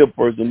fight a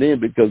person in,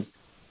 because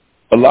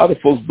a lot of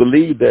folks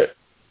believe that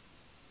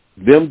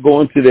them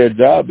going to their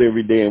job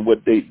every day and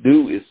what they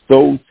do is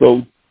so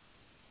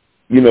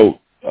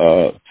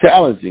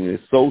challenging.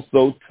 It's so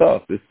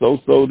tough. It's so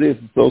this,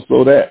 it's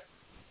so that.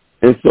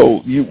 And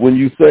so when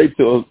you say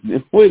to us,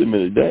 wait a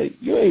minute, Dave,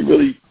 you ain't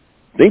really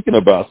thinking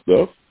about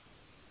stuff.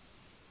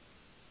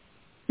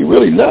 You're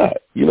really not.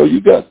 You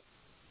got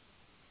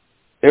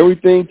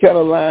everything kind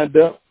of lined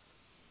up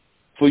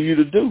for you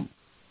to do.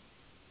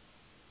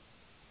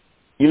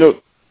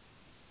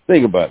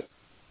 Think about it.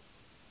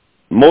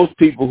 Most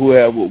people who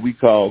have what we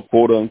call,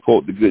 quote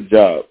unquote, the good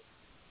job,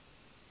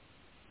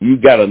 you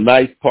got a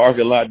nice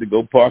parking lot to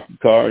go park your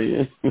car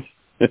in.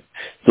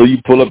 So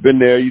you pull up in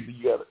there, you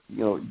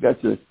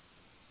got your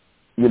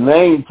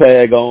name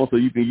tag on, so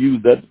you can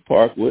use that to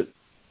park with.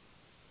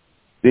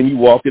 Then you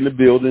walk in the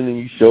building and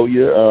you show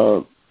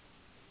your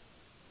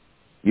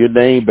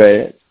name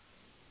badge.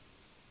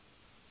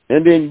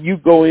 And then you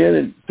go in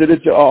and sit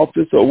at your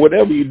office or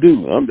whatever you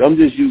do. I'm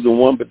just using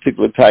one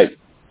particular type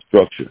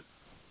structure.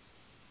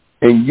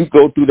 And you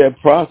go through that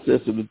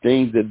process of the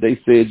things that they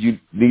said you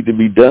need to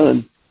be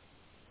done.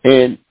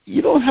 And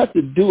you don't have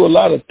to do a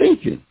lot of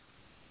thinking.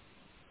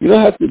 You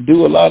don't have to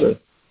do a lot of,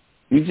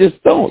 you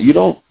just don't. You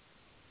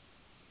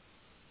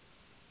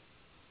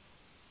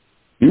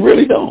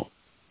really don't.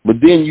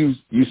 But then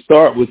you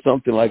start with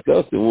something like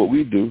us and what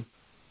we do.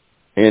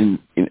 And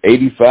in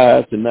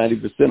 85 to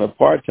 90% of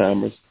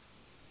part-timers,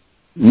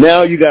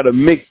 now you got to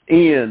mix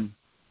in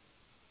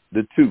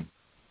the two,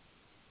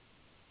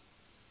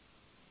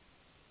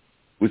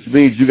 which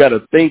means you got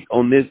to think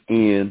on this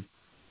end,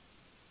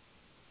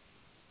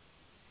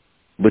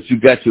 but you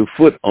got your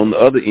foot on the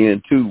other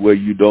end too, where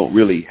you don't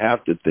really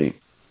have to think.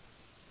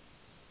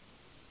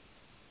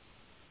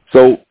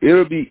 So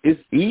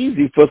it's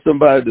easy for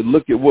somebody to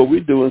look at what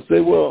we do and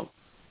say, well,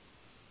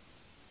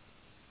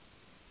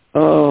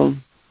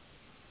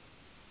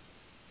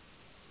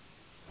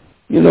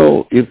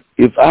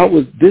 if I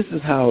was, this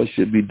is how it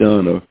should be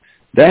done, or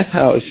that's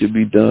how it should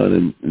be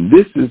done, and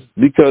this is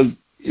because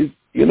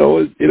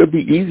it'll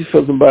be easy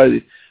for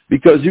somebody,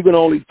 because you can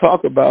only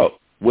talk about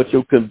what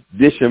your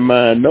conditioned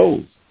mind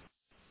knows.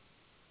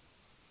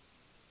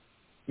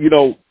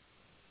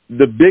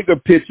 The bigger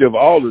picture of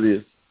all of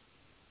this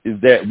is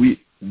that we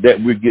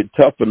get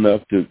tough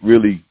enough to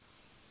really,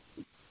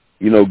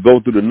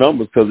 go through the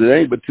numbers, because it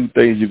ain't but two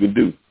things you can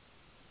do.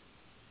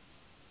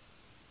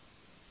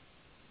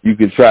 You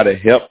can try to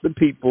help the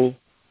people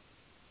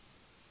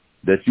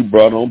that you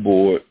brought on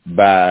board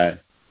by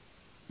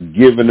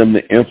giving them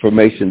the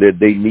information that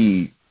they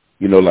need.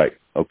 Like,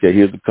 okay,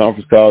 here's the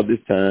conference call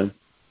this time.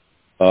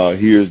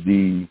 Here's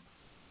the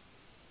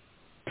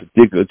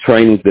particular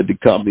trainings that the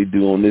company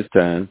do on this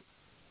time.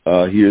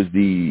 Here's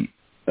the,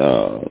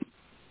 the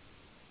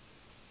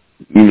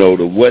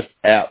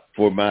WhatsApp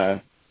for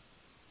my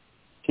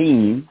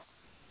team.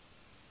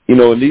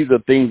 And these are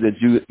things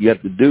that you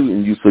have to do,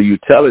 and so you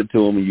tell it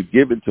to them and you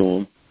give it to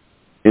them,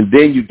 and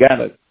then you got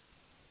to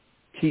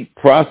keep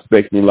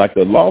prospecting like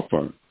a law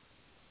firm.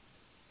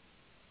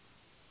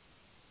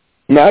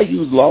 Now, I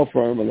use law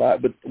firm a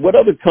lot, but what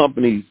other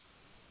companies?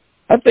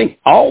 I think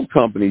all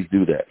companies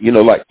do that. I'm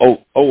going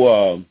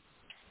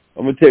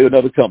to tell you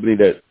another company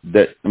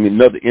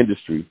another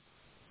industry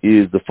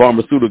is the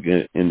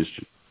pharmaceutical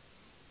industry.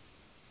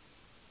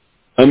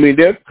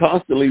 They're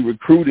constantly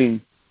recruiting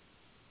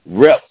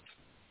reps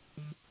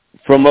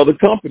from other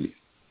companies.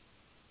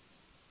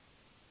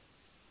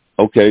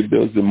 Okay,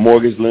 there's the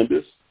mortgage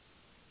lenders.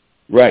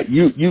 Right.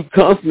 You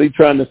constantly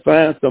trying to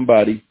find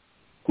somebody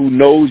who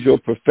knows your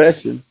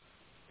profession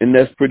and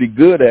that's pretty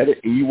good at it,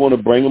 and you want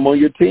to bring them on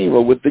your team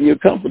or within your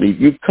company.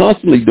 You're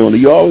constantly doing it.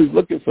 You're always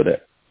looking for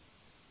that.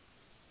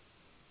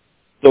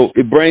 So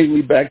it brings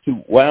me back to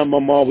why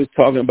I'm always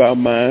talking about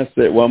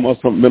mindset, why I'm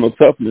on mental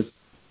toughness,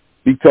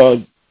 because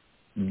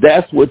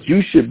that's what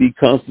you should be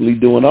constantly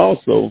doing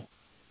also.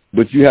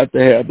 But you have to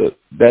have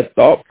that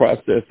thought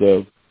process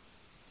of,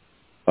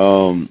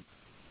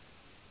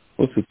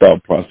 what's the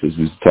thought process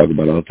we talk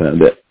about all the time?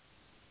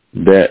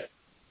 That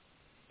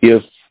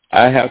if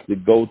I have to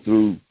go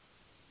through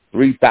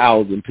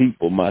 3,000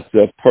 people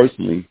myself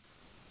personally,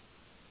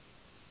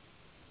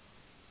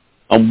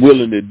 I'm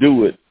willing to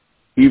do it,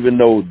 even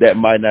though that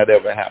might not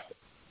ever happen.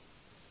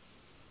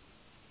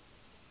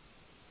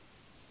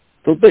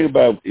 So think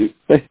about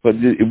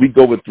if we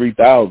go with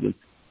 3,000,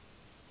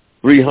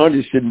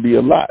 300 shouldn't be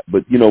a lot.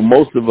 But,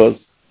 most of us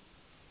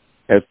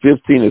at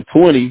 15 or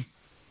 20,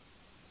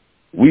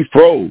 we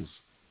froze.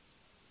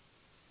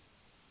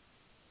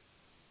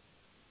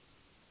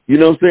 You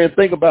know what I'm saying?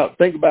 Think about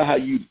how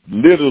you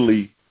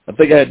literally, I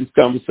think I had this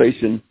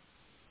conversation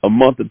a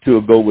month or two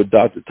ago with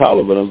Dr.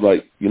 Tolliver, and I was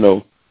like,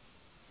 do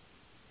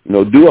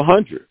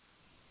 100.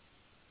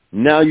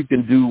 Now you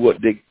can do what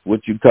we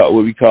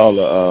call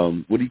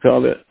a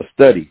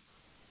study.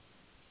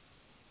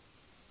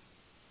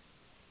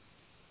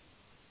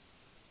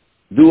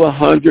 Do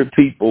 100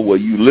 people where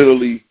you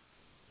literally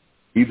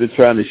either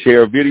trying to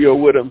share a video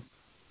with them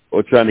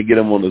or trying to get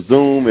them on the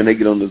Zoom, and they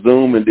get on the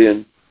Zoom, and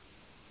then,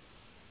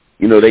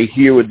 they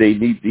hear what they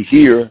need to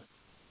hear,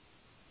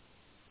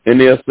 and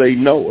they'll say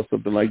no or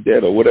something like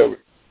that or whatever.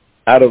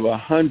 Out of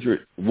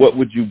 100, what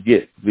would you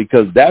get?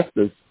 Because that's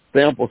the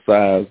sample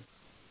size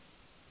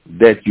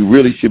that you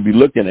really should be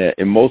looking at,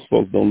 and most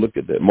folks don't look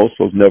at that. Most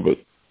folks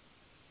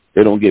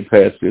they don't get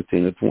past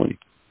 15 or 20.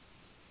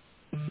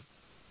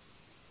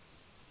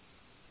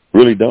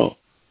 Really don't.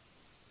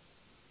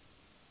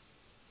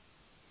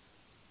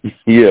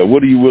 Yeah,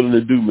 what are you willing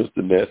to do, Mr.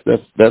 Ness?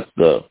 That's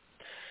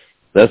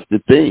the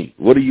thing.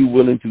 What are you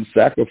willing to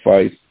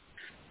sacrifice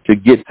to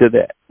get to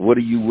that? What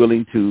are you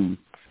willing to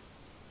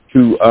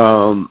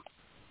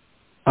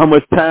how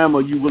much time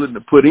are you willing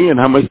to put in?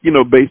 How much,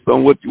 based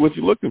on what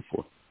you're looking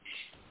for?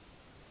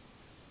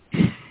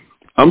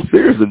 I'm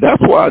serious.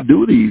 That's why I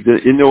do these.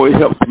 It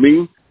helps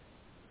me.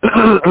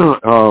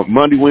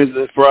 Monday,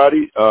 Wednesday, and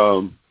Friday.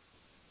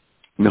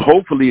 And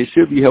hopefully it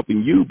should be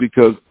helping you,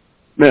 because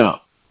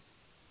now,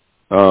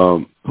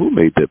 who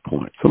made that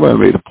point? Somebody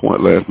made a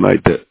point last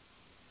night that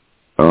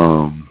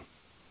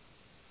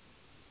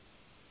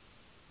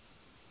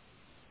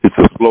it's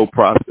a slow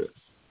process.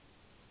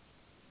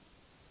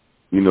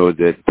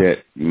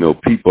 That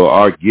people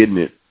are getting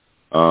it,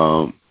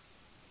 but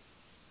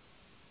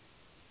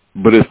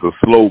it's a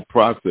slow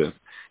process.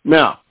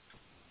 Now,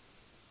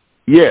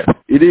 yes,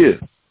 it is,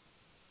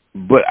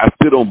 but I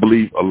still don't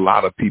believe a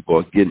lot of people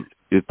are getting it.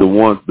 It's the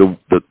ones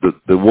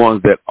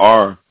that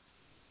are,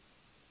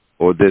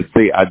 or that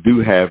say I do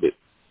have it.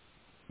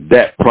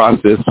 That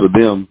process for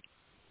them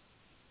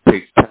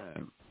takes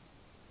time.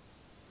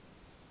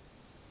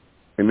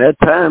 And that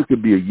time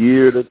could be a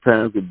year, that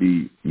time could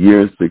be a year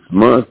and 6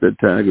 months, that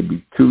time could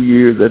be 2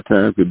 years, that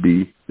time could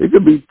be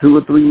 2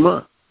 or 3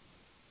 months.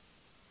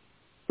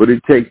 But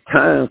it takes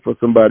time for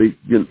somebody,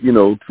 to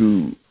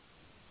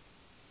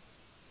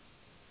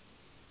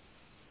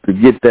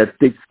get that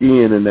thick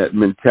skin and that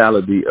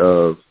mentality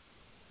of,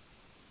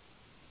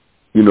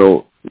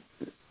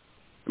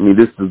 I mean,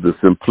 this is the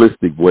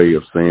simplistic way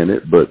of saying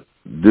it, but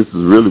this is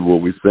really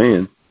what we're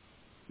saying.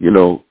 You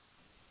know,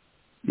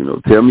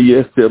 tell me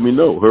yes, tell me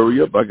no. Hurry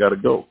up, I gotta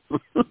go.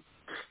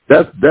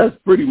 That's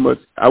pretty much.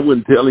 I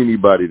wouldn't tell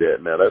anybody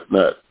that. Now, that's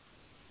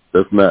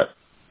not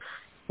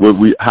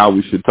how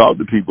we should talk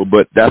to people,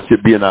 but that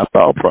should be in our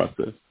thought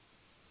process.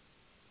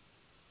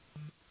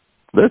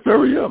 Let's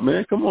hurry up,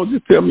 man. Come on,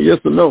 just tell me yes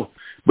or no.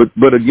 But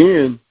then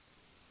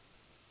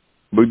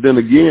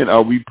again,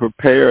 are we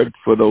prepared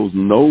for those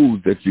no's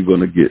that you're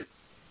going to get?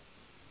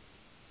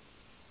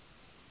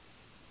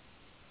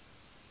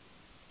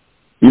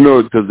 You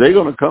know, because they're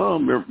going to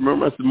come.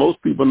 Remember, I said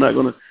most people are not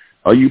going to.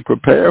 Are you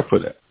prepared for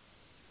that?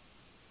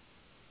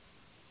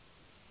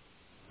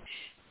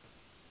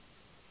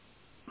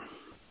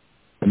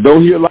 I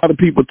don't hear a lot of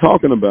people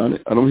talking about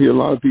it. I don't hear a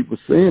lot of people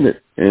saying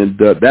it. And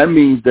that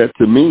means that,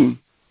 to me,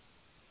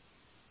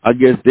 I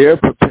guess they're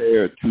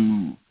prepared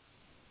to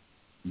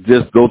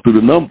just go through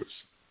the numbers.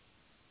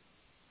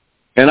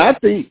 And I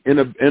think in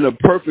a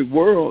perfect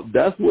world,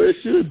 that's where it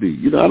should be.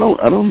 You know,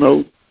 I don't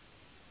know.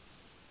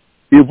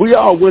 If we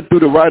all went through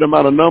the right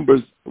amount of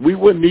numbers, we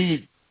wouldn't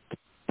need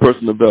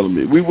personal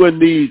development. We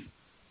wouldn't need,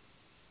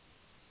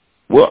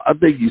 well, I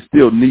think you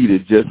still need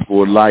it just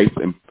for life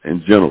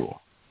in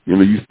general. You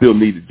know, you still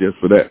need it just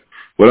for that.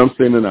 What I'm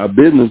saying, in our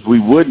business, we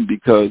wouldn't,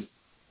 because,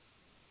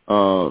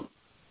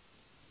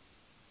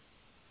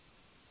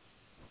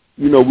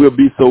 you know, we'll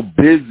be so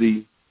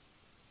busy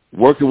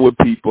working with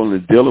people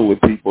and dealing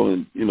with people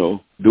and, you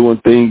know, doing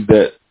things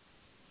that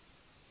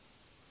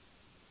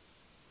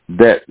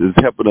is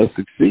helping us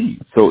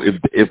succeed. So if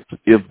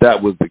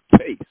that was the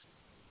case,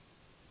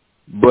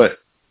 but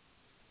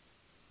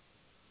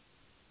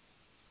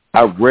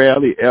I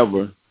rarely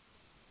ever,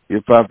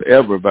 if I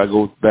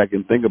go back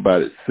and think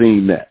about it,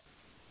 seen that,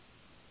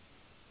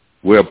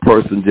 where a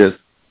person just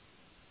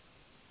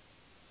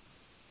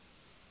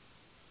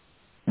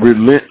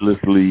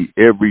relentlessly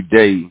every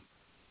day.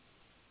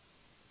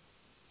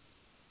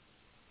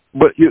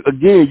 But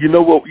again, you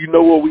know what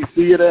we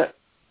see it at?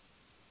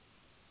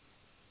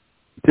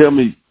 Tell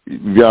me,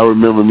 if y'all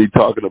remember me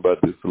talking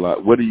about this a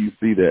lot. What do you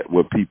see that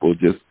where people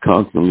just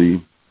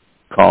constantly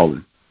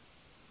calling?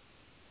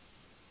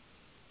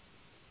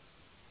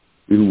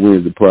 Who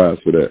wins the prize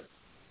for that?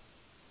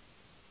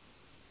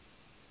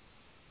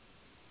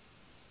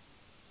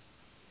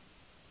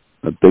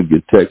 I think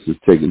your text is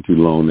taking too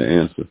long to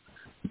answer.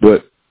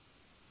 But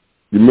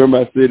you remember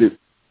I said it?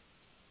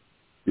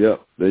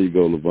 Yep, there you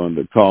go,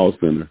 Lavonda. Call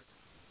center.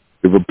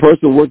 If a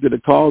person worked at a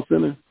call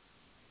center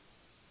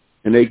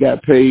and they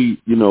got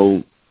paid, you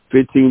know,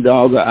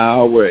 $15 an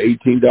hour,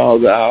 $18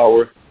 an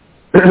hour,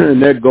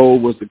 and their goal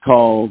was to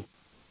call,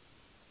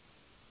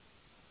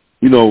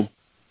 you know,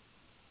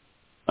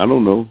 I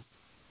don't know,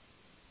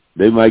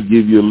 they might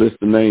give you a list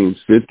of names,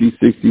 50,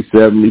 60,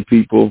 70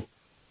 people.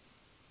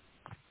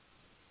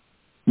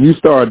 You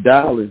start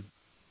dialing,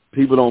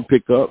 people don't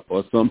pick up,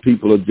 or some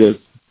people are just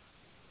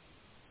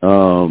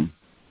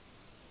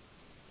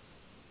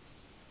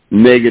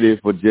negative,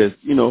 or just,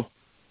 you know.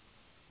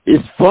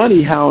 It's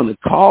funny how in the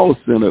call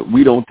center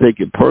we don't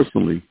take it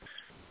personally,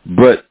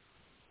 but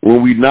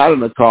when we're not in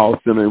the call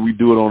center and we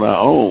do it on our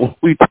own,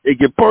 we take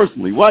it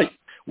personally. Why do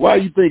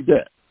you think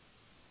that?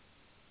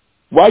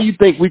 Why do you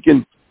think we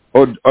can,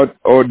 or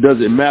does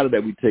it matter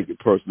that we take it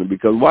personally?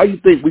 Because why do you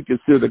think we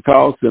consider the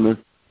call center?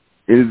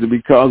 Is it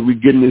because we're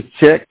getting this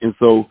check, and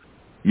so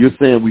you're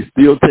saying we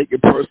still take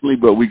it personally,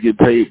 but we get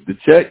paid the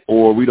check,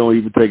 or we don't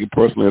even take it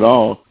personally at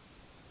all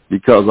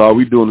because all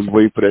we're doing is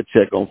wait for that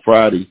check on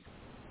Friday,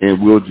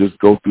 and we'll just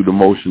go through the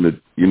motion of,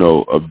 you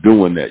know, of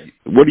doing that.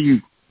 What do you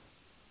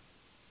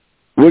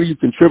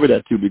contribute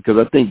that to? Because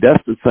I think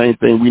that's the same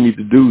thing we need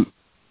to do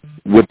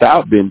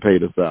without being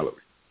paid a salary.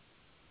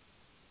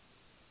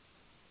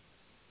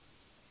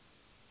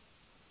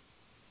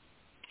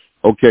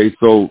 Okay,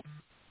 so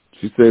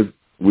she says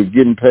we're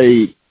getting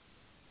paid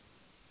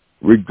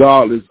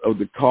regardless of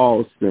the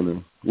call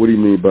center. What do you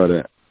mean by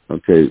that?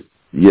 Okay,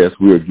 yes,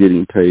 we are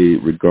getting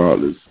paid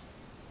regardless.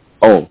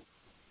 Oh,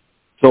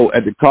 so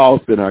at the call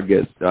center, I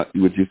guess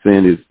what you're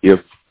saying is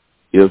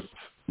if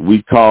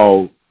we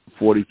call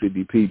 40,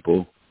 50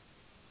 people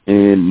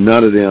and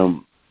none of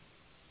them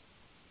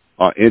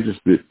are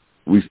interested,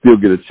 we still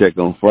get a check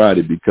on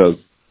Friday because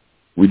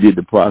we did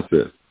the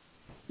process.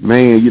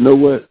 Man, you know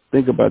what?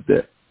 Think about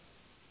that.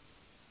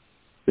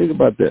 Think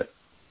about that.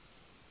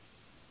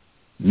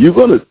 You're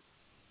going to,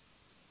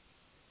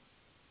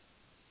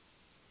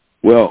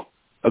 well,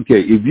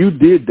 okay, if you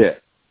did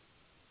that,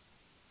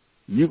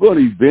 you're going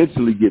to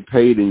eventually get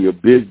paid in your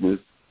business,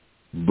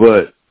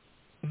 but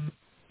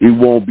it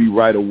won't be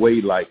right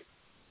away like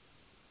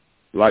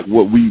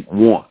what we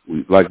want.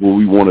 Like what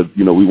we want to,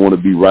 you know, we want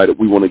to be right.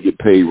 We want to get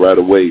paid right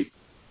away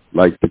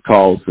like the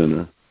call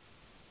center.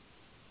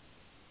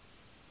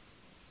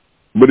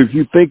 But if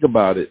you think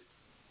about it,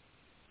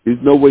 there's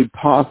no way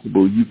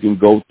possible you can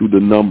go through the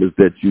numbers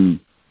that you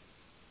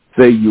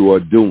say you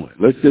are doing.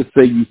 Let's just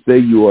say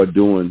you are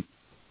doing,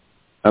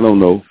 I don't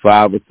know,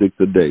 5 or 6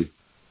 a day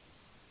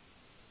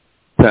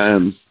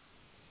times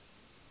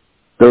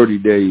 30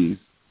 days.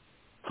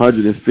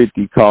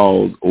 150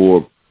 calls,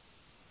 or,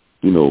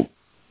 let's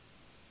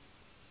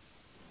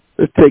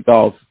take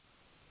off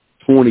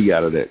 20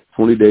 out of that.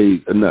 20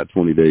 days, not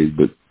 20 days,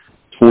 but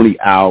 20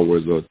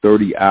 hours or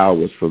 30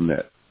 hours from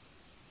that.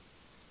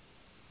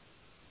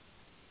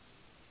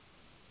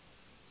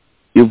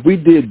 If we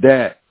did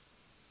that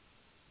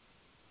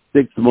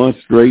 6 months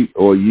straight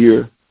or a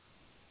year,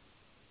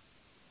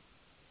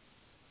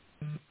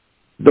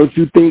 don't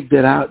you think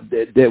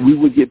that we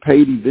would get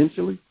paid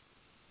eventually?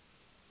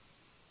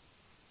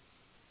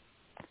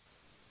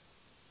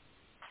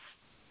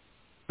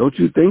 Don't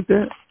you think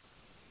that?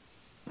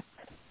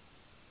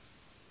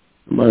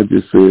 Somebody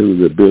just said, it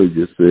was a Bill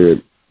just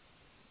said,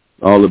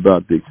 all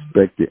about the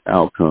expected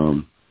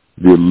outcome,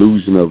 the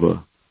illusion of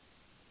a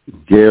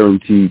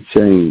guaranteed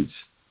change.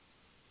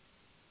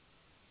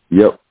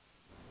 Yep.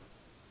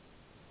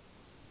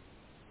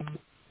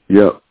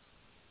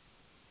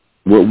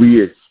 What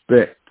we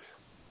expect.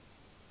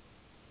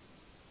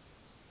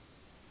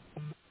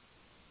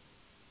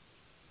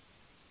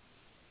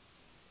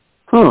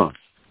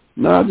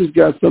 Now I just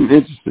got something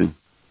interesting.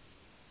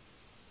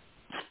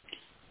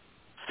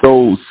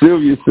 So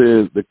Sylvia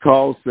says the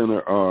call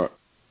center are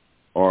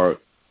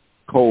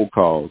cold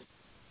calls.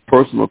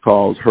 Personal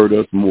calls hurt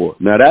us more.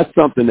 Now that's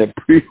something that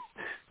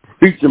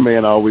Preacher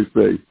Man always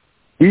says.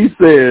 He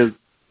says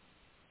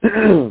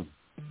that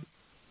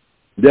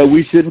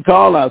we shouldn't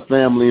call our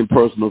family and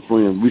personal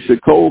friends. We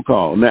should cold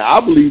call. Now I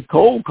believe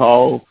cold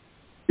call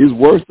is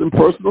worse than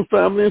personal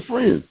family and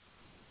friends.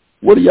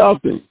 What do y'all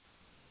think?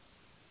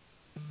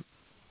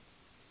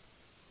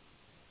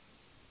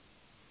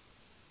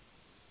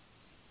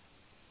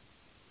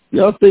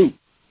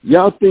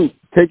 Y'all think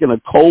taking a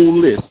cold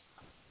list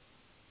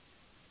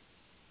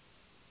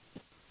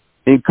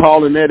and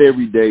calling that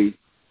every day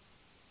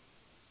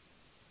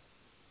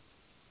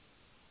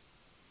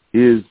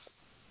is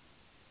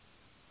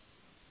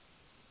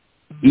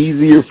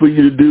easier for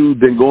you to do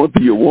than going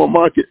through your warm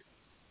market?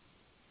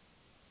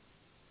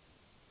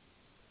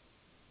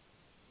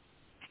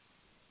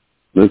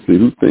 Let's see,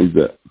 who thinks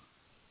that?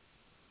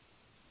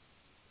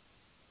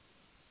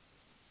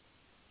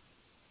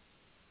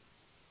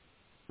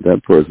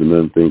 That person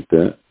doesn't think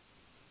that.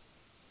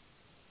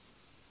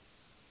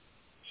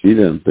 She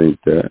doesn't think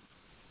that.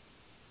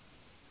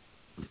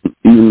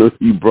 Even though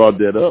you brought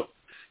that up.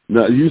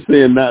 Now, you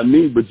saying not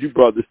me, but you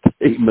brought this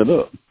statement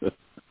up.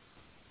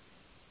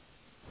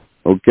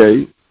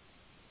 Okay.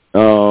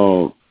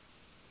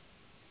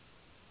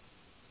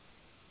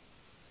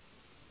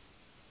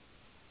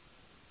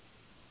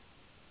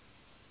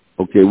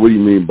 Okay, what do you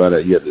mean by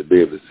that? You have to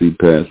be able to see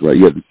past, right?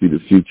 You have to see the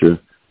future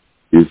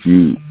if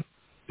you,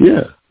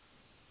 yeah.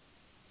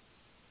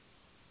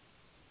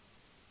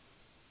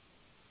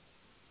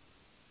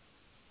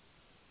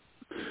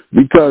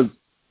 Because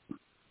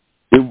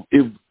if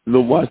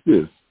watch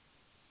this.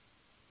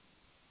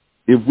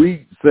 If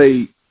we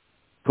say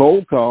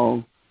cold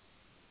call,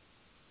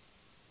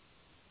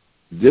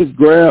 just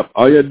grab,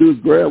 all you have to do is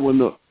grab one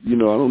of the, I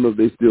don't know if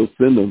they still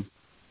send them,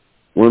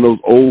 one of those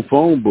old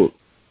phone books.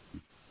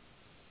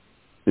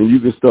 And you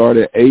can start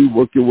at A,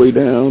 work your way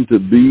down to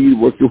B,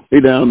 work your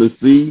way down to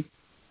C,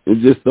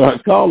 and just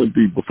start calling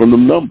people from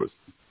them numbers.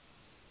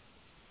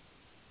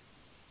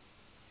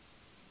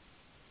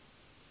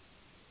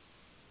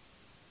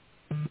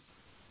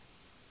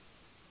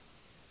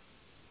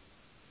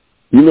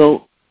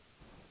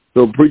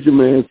 So Preacher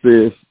Man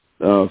says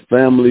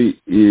family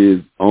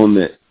is on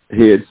the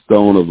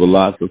headstone of a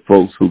lot of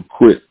folks who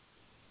quit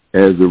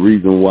as the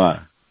reason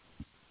why.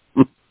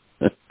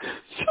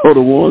 So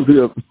the ones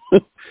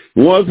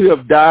who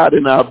have died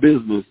in our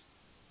business,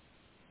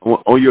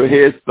 on your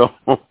headstone,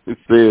 it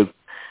says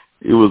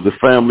it was a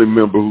family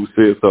member who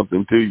said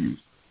something to you,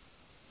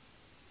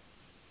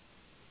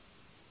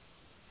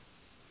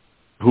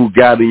 who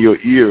got in your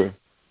ear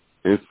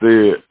and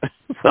said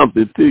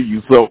something to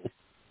you. So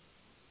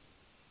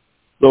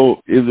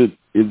is it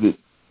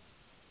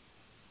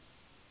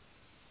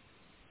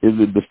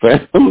the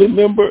family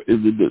member? Is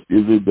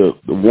it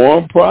the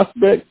warm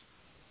prospect,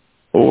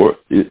 or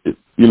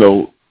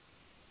the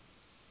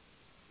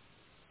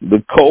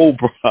cold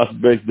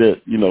prospect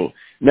that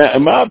Now,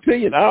 in my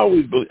opinion, I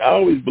always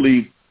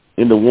believe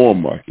in the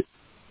warm market.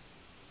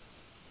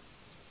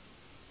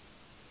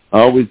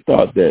 I always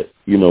thought that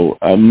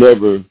I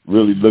never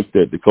really looked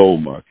at the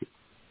cold market.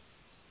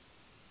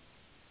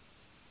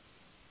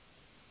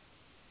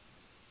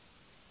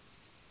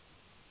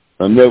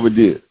 I never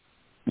did.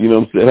 What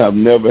I'm saying? I've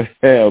never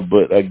have,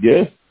 but I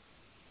guess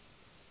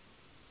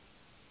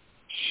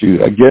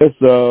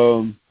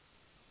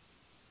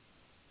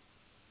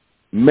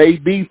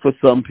maybe for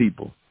some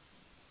people.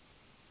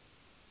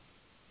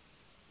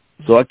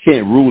 So I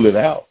can't rule it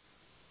out.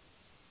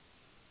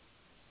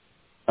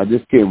 I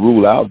just can't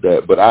rule out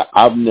that, but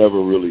I've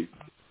never really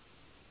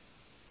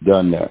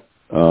done that.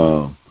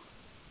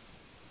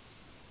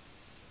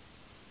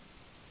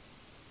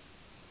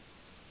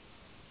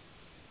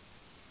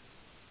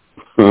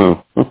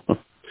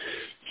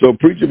 So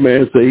Preacher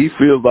Man say he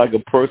feels like a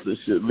person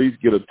should at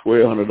least get a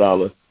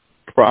 $1,200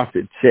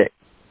 profit check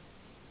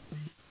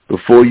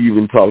before you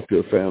even talk to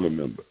a family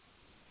member.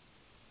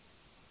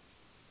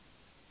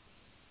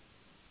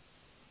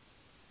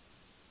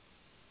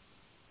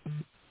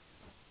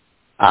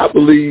 I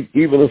believe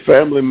even a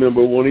family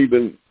member won't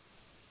even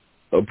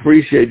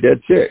appreciate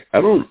that check. I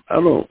don't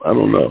know.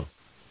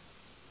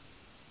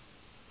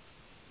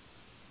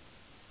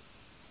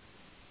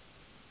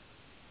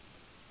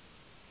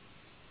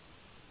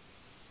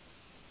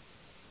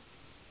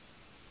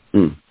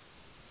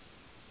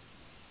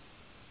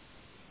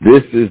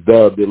 This is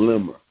the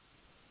dilemma.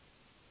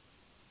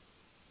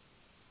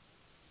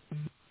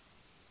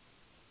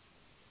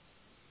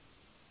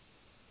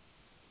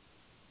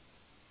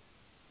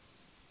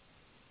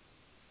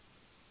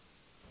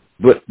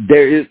 But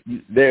there's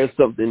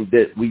something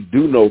that we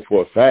do know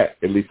for a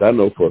fact, at least I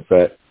know for a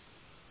fact,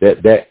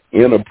 that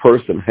inner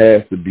person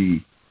has to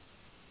be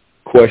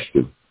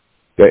questioned.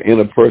 That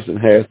inner person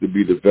has to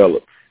be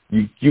developed.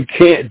 You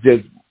can't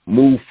just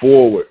move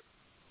forward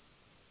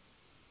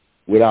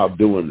without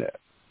doing that.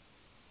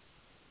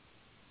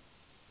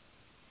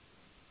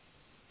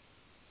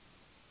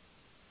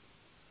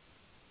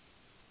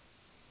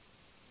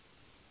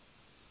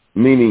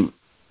 Meaning,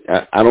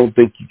 I don't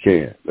think you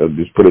can. I'll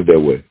just put it that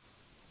way.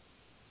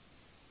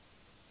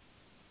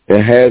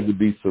 There has to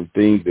be some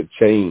things that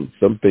change,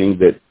 some things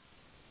that,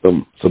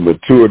 some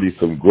maturity,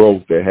 some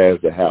growth that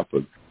has to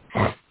happen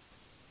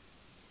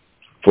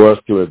for us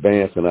to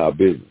advance in our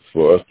business,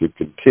 for us to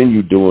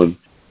continue doing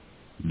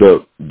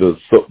the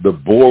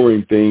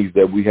boring things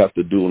that we have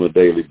to do on a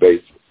daily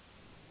basis.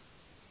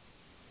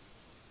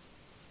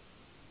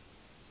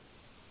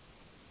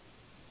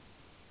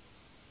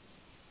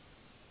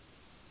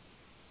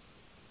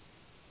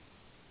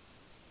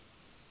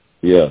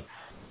 Yeah,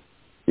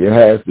 it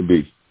has to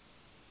be.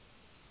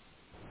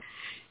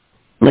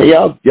 Man,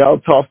 y'all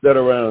toss that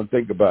around and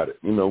think about it.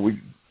 You know,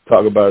 we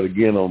talk about it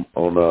again on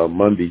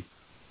Monday.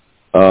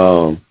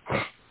 Because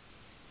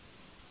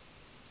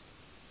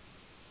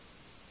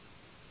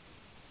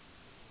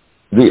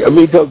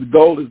the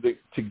goal is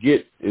to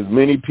get as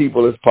many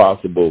people as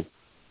possible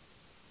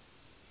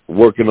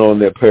working on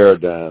their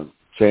paradigm,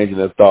 changing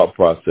their thought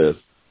process,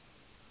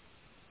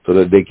 so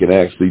that they can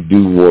actually do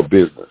more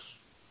business.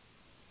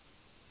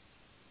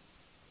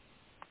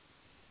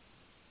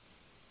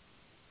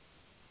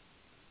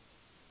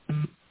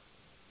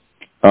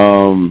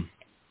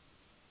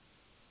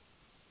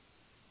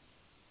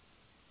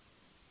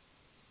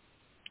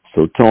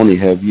 So, Tony,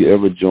 have you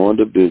ever joined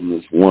a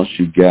business once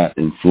you got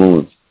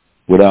influenced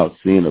without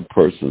seeing a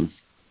person's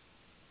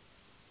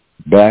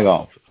back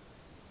office?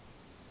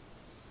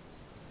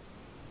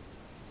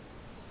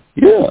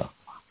 Yeah.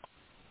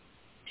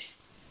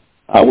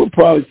 I would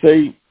probably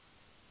say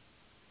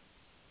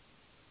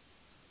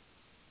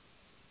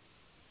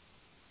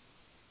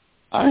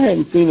I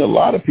hadn't seen a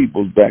lot of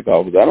people's back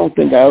office. I don't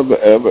think I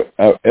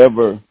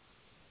ever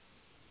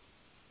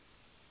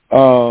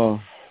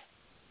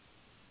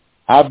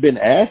I've been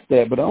asked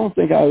that, but I don't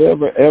think I've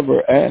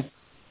ever asked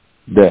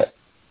that.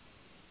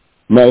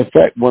 Matter of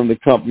fact, one of the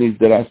companies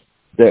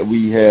that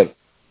we had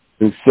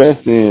success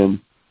in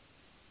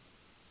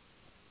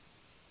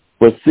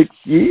for 6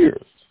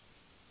 years,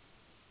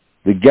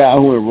 the guy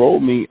who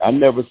enrolled me, I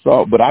never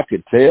saw, but I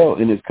could tell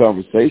in his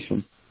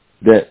conversation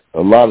that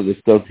a lot of the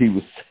stuff he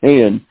was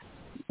saying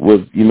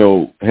was,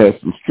 had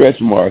some stretch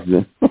marks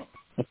in.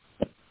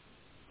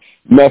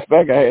 Matter of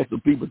fact, I had some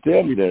people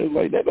tell me that. It's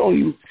like, that don't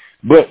even,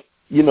 but,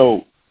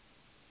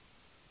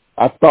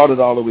 I thought it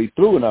all the way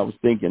through, and I was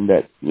thinking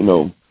that,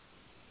 even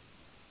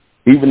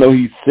though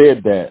he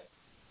said that,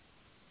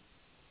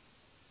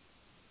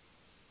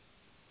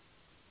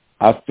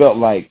 I felt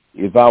like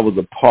if I was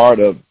a part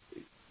of,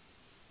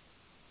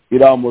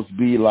 it'd almost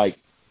be like,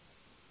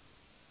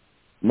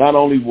 not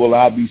only will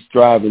I be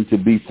striving to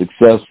be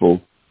successful,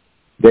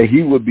 that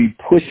he would be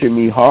pushing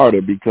me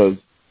harder, because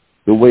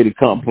the way the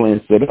comp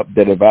plan set up,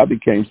 that if I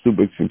became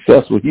super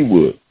successful, he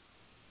would.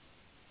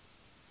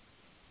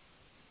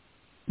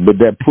 But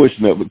that push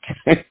never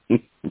came,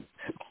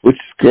 which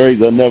is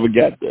crazy. I never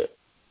got that.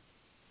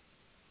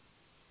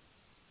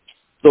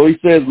 So he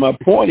says, my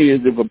point is,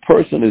 if a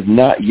person is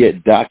not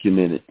yet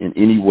documented in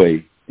any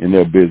way in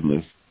their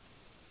business,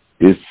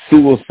 it's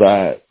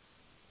suicide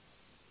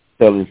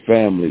telling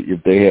family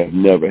if they have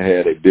never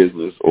had a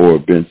business or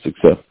been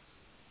successful.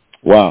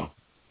 Wow.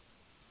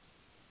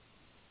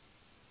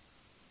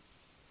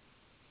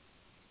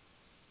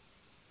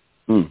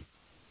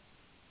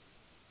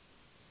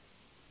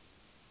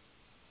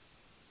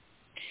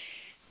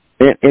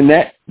 And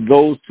that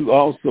goes to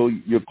also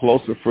your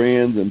closer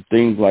friends and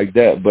things like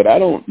that. But I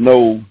don't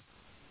know.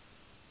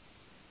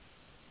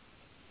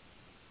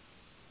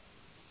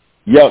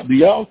 Do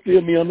y'all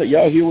feel me on that?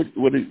 Y'all hear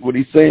what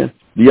he's saying?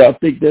 Do y'all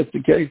think that's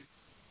the case?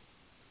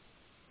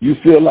 You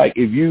feel like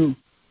if you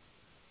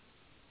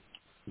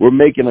were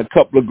making a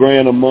couple of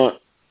grand a month,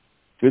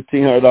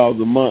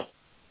 $1,500 a month,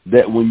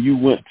 that when you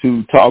went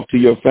to talk to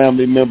your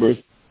family members,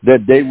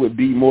 that they would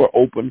be more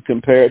open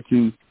compared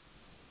to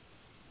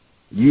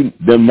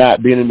them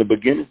not being in the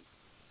beginning?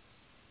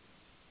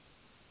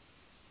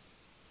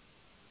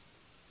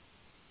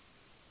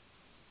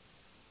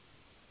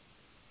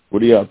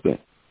 What do y'all think?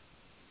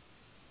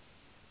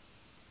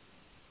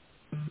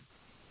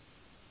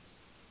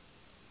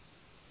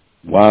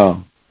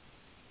 Wow.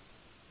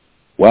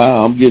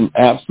 Wow, I'm getting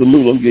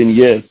absolute. I'm getting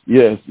yes,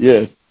 yes,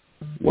 yes.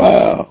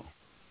 Wow.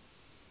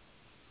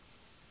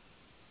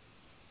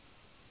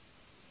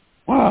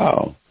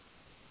 Wow.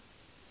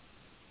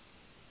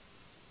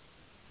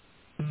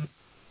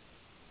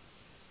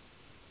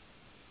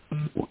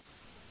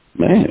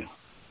 Man,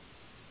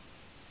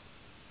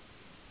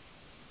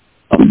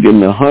 I'm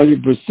getting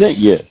 100%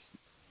 yes.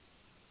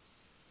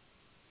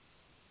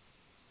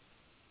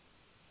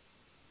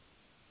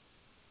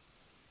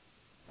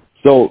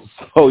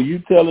 So you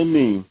telling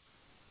me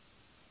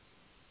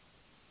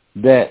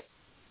that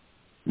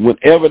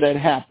whenever that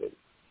happens,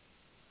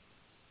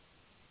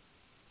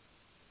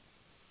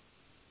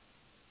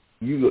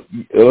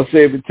 let's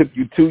say if it took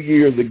you 2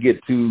 years to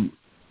get to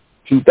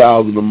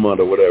 2,000 a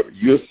month or whatever,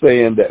 you're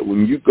saying that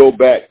when you go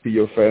back to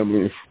your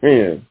family and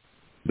friends,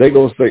 they're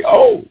gonna say,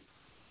 "Oh,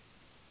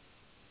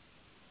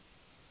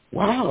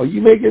 wow,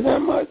 you making that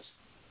much?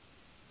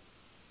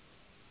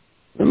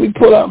 Let me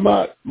pull out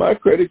my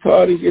credit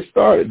card and get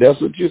started." That's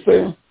what you're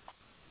saying?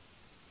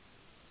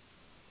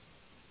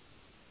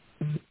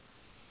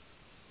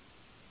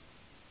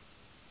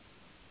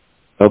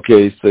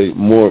 Okay, say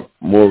more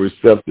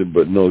receptive,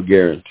 but no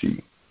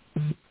guarantee.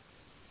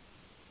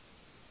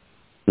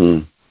 Hmm.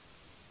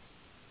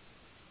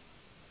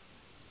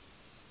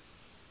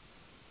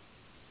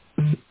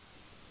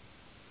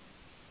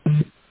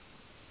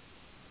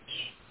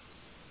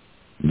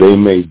 They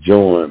may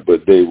join,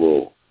 but they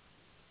will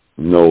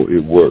know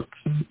it works.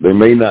 They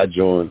may not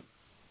join,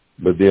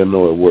 but they'll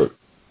know it works.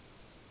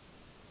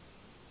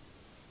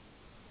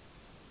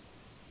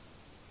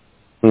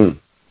 Hmm.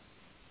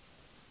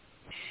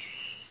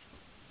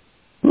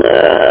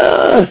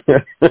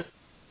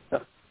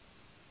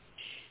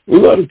 We're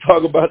going to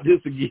talk about this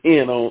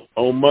again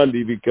on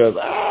Monday because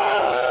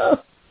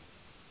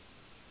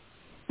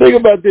think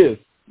about this.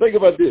 Think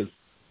about this.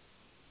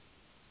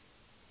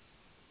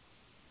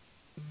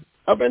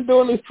 I've been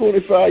doing this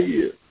 25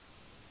 years.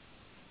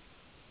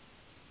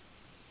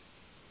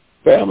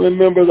 Family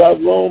members I've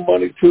loaned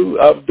money to,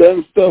 I've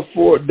done stuff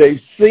for.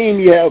 They've seen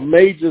me have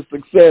major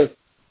success.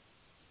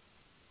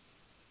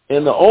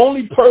 And the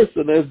only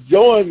person that's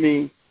joined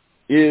me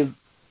is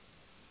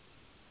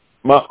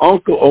my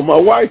uncle on my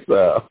wife's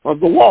side,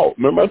 Uncle Walt.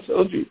 Remember I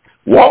told you,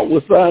 Walt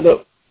was signed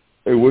up.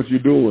 Hey, what you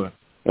doing?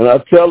 And I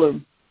tell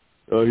him,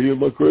 here's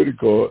my credit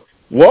card.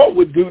 Walt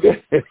would do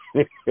that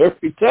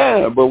every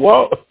time. But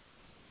Walt,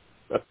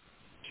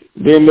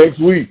 then next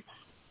week,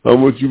 how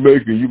much you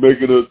making? You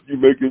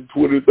making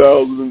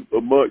 20,000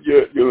 a month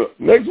yet?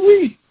 Next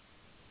week.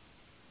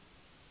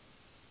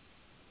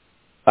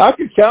 I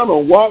could count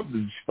on Walt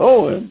to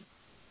join,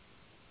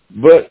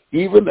 but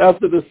even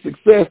after the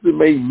success, it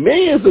made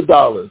millions of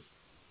dollars.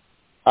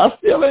 I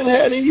still ain't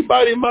had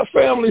anybody in my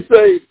family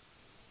say,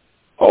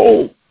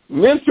 "Oh,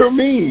 mentor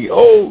me.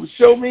 Oh,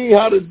 show me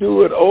how to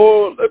do it."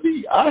 Or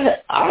I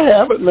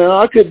have it now.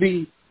 I could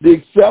be the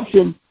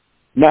exception,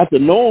 not the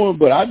norm,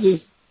 but I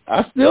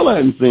still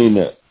haven't seen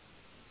that.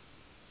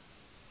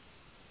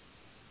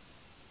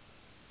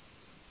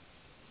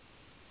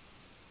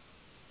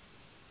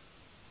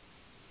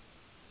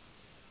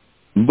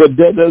 But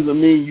that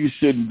doesn't mean you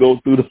shouldn't go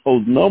through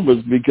those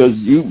numbers because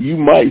you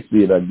might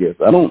see it. I guess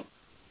I don't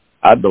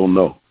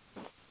know.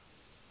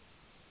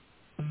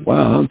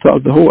 Wow, I'm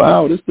talking the whole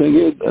hour. This thing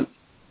is.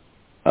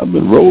 I've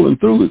been rolling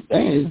through it.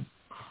 Dang,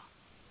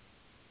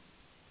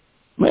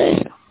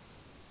 man.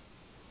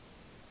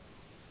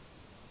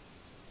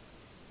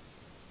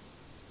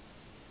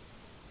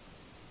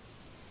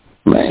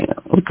 Man,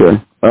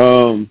 okay.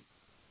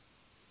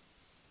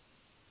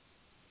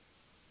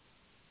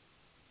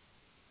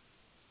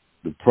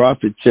 The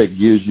profit check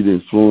gives you the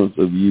influence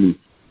of you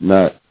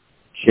not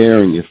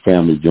caring if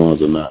family joins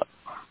or not.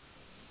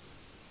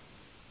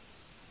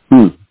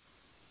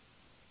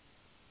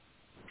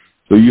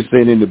 So you're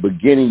saying in the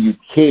beginning you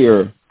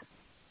care.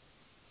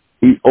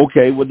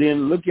 Okay, well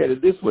then look at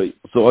it this way.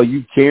 So are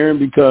you caring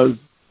because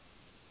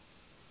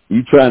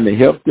you trying to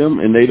help them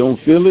and they don't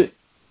feel it?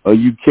 Or are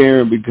you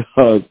caring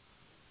because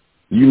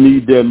you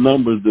need their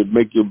numbers to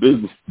make your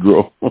business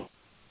grow?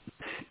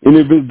 And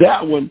if it's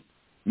that one,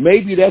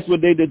 maybe that's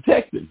what they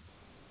detected.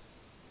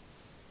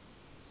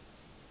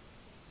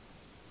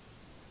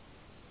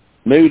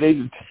 Maybe they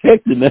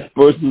detected that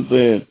person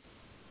saying,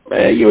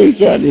 "Man, you ain't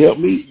trying to help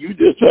me. You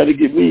just trying to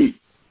get me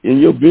in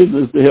your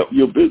business to help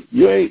your business.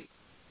 You ain't."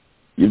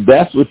 If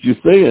that's what you're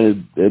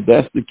saying, if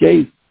that's the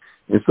case,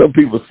 and some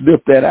people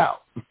sniff that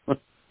out.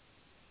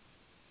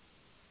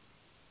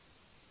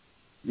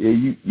 Yeah,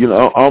 you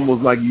know,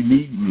 almost like you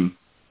need me.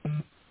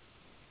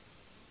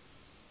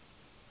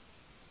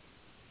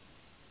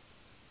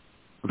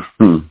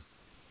 Hmm.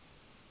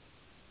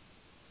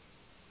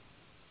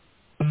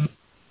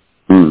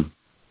 Hmm.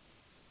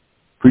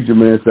 Preacher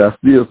man said, "I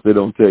still say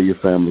don't tell your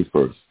family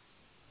first."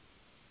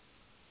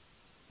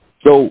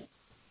 So,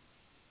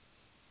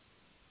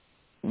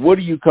 what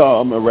do you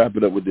call? I'm gonna wrap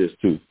it up with this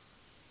too.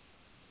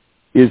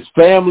 is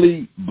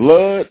family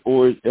blood,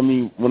 or, I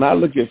mean, when I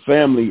look at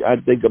family, I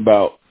think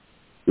about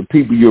the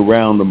people you're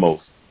around the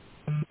most.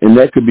 And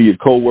that could be your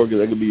coworkers,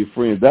 that could be your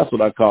friends. That's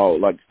what I call,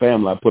 like,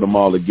 family. I put them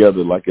all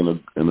together, like, in a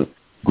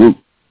group,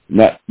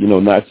 not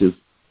just,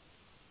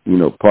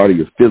 part of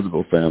your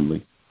physical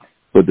family,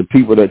 but the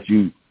people that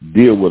you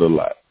deal with a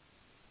lot.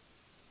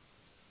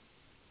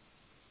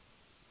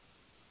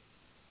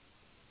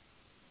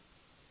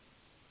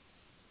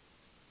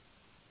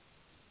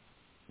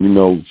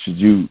 Should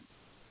you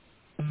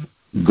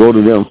go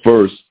to them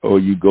first, or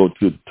you go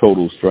to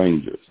total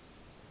strangers?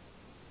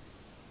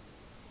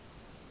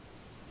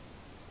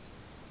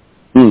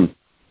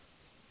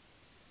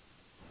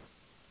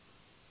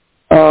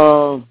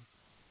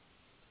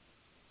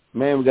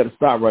 Man, we got to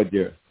stop right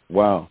there.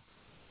 Wow.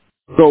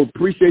 So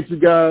appreciate you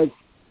guys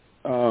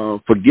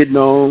for getting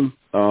on.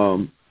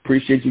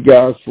 Appreciate you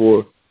guys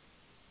for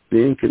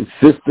being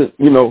consistent,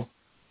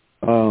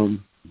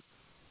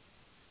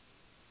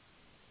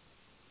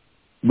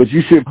 but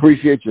you should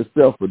appreciate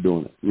yourself for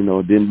doing it,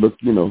 then look,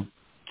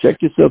 check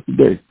yourself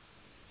today.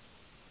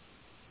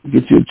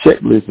 Get you a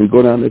checklist and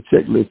go down the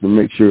checklist and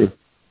make sure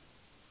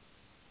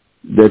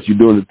that you're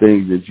doing the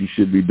things that you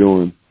should be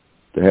doing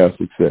to have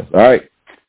success. All right.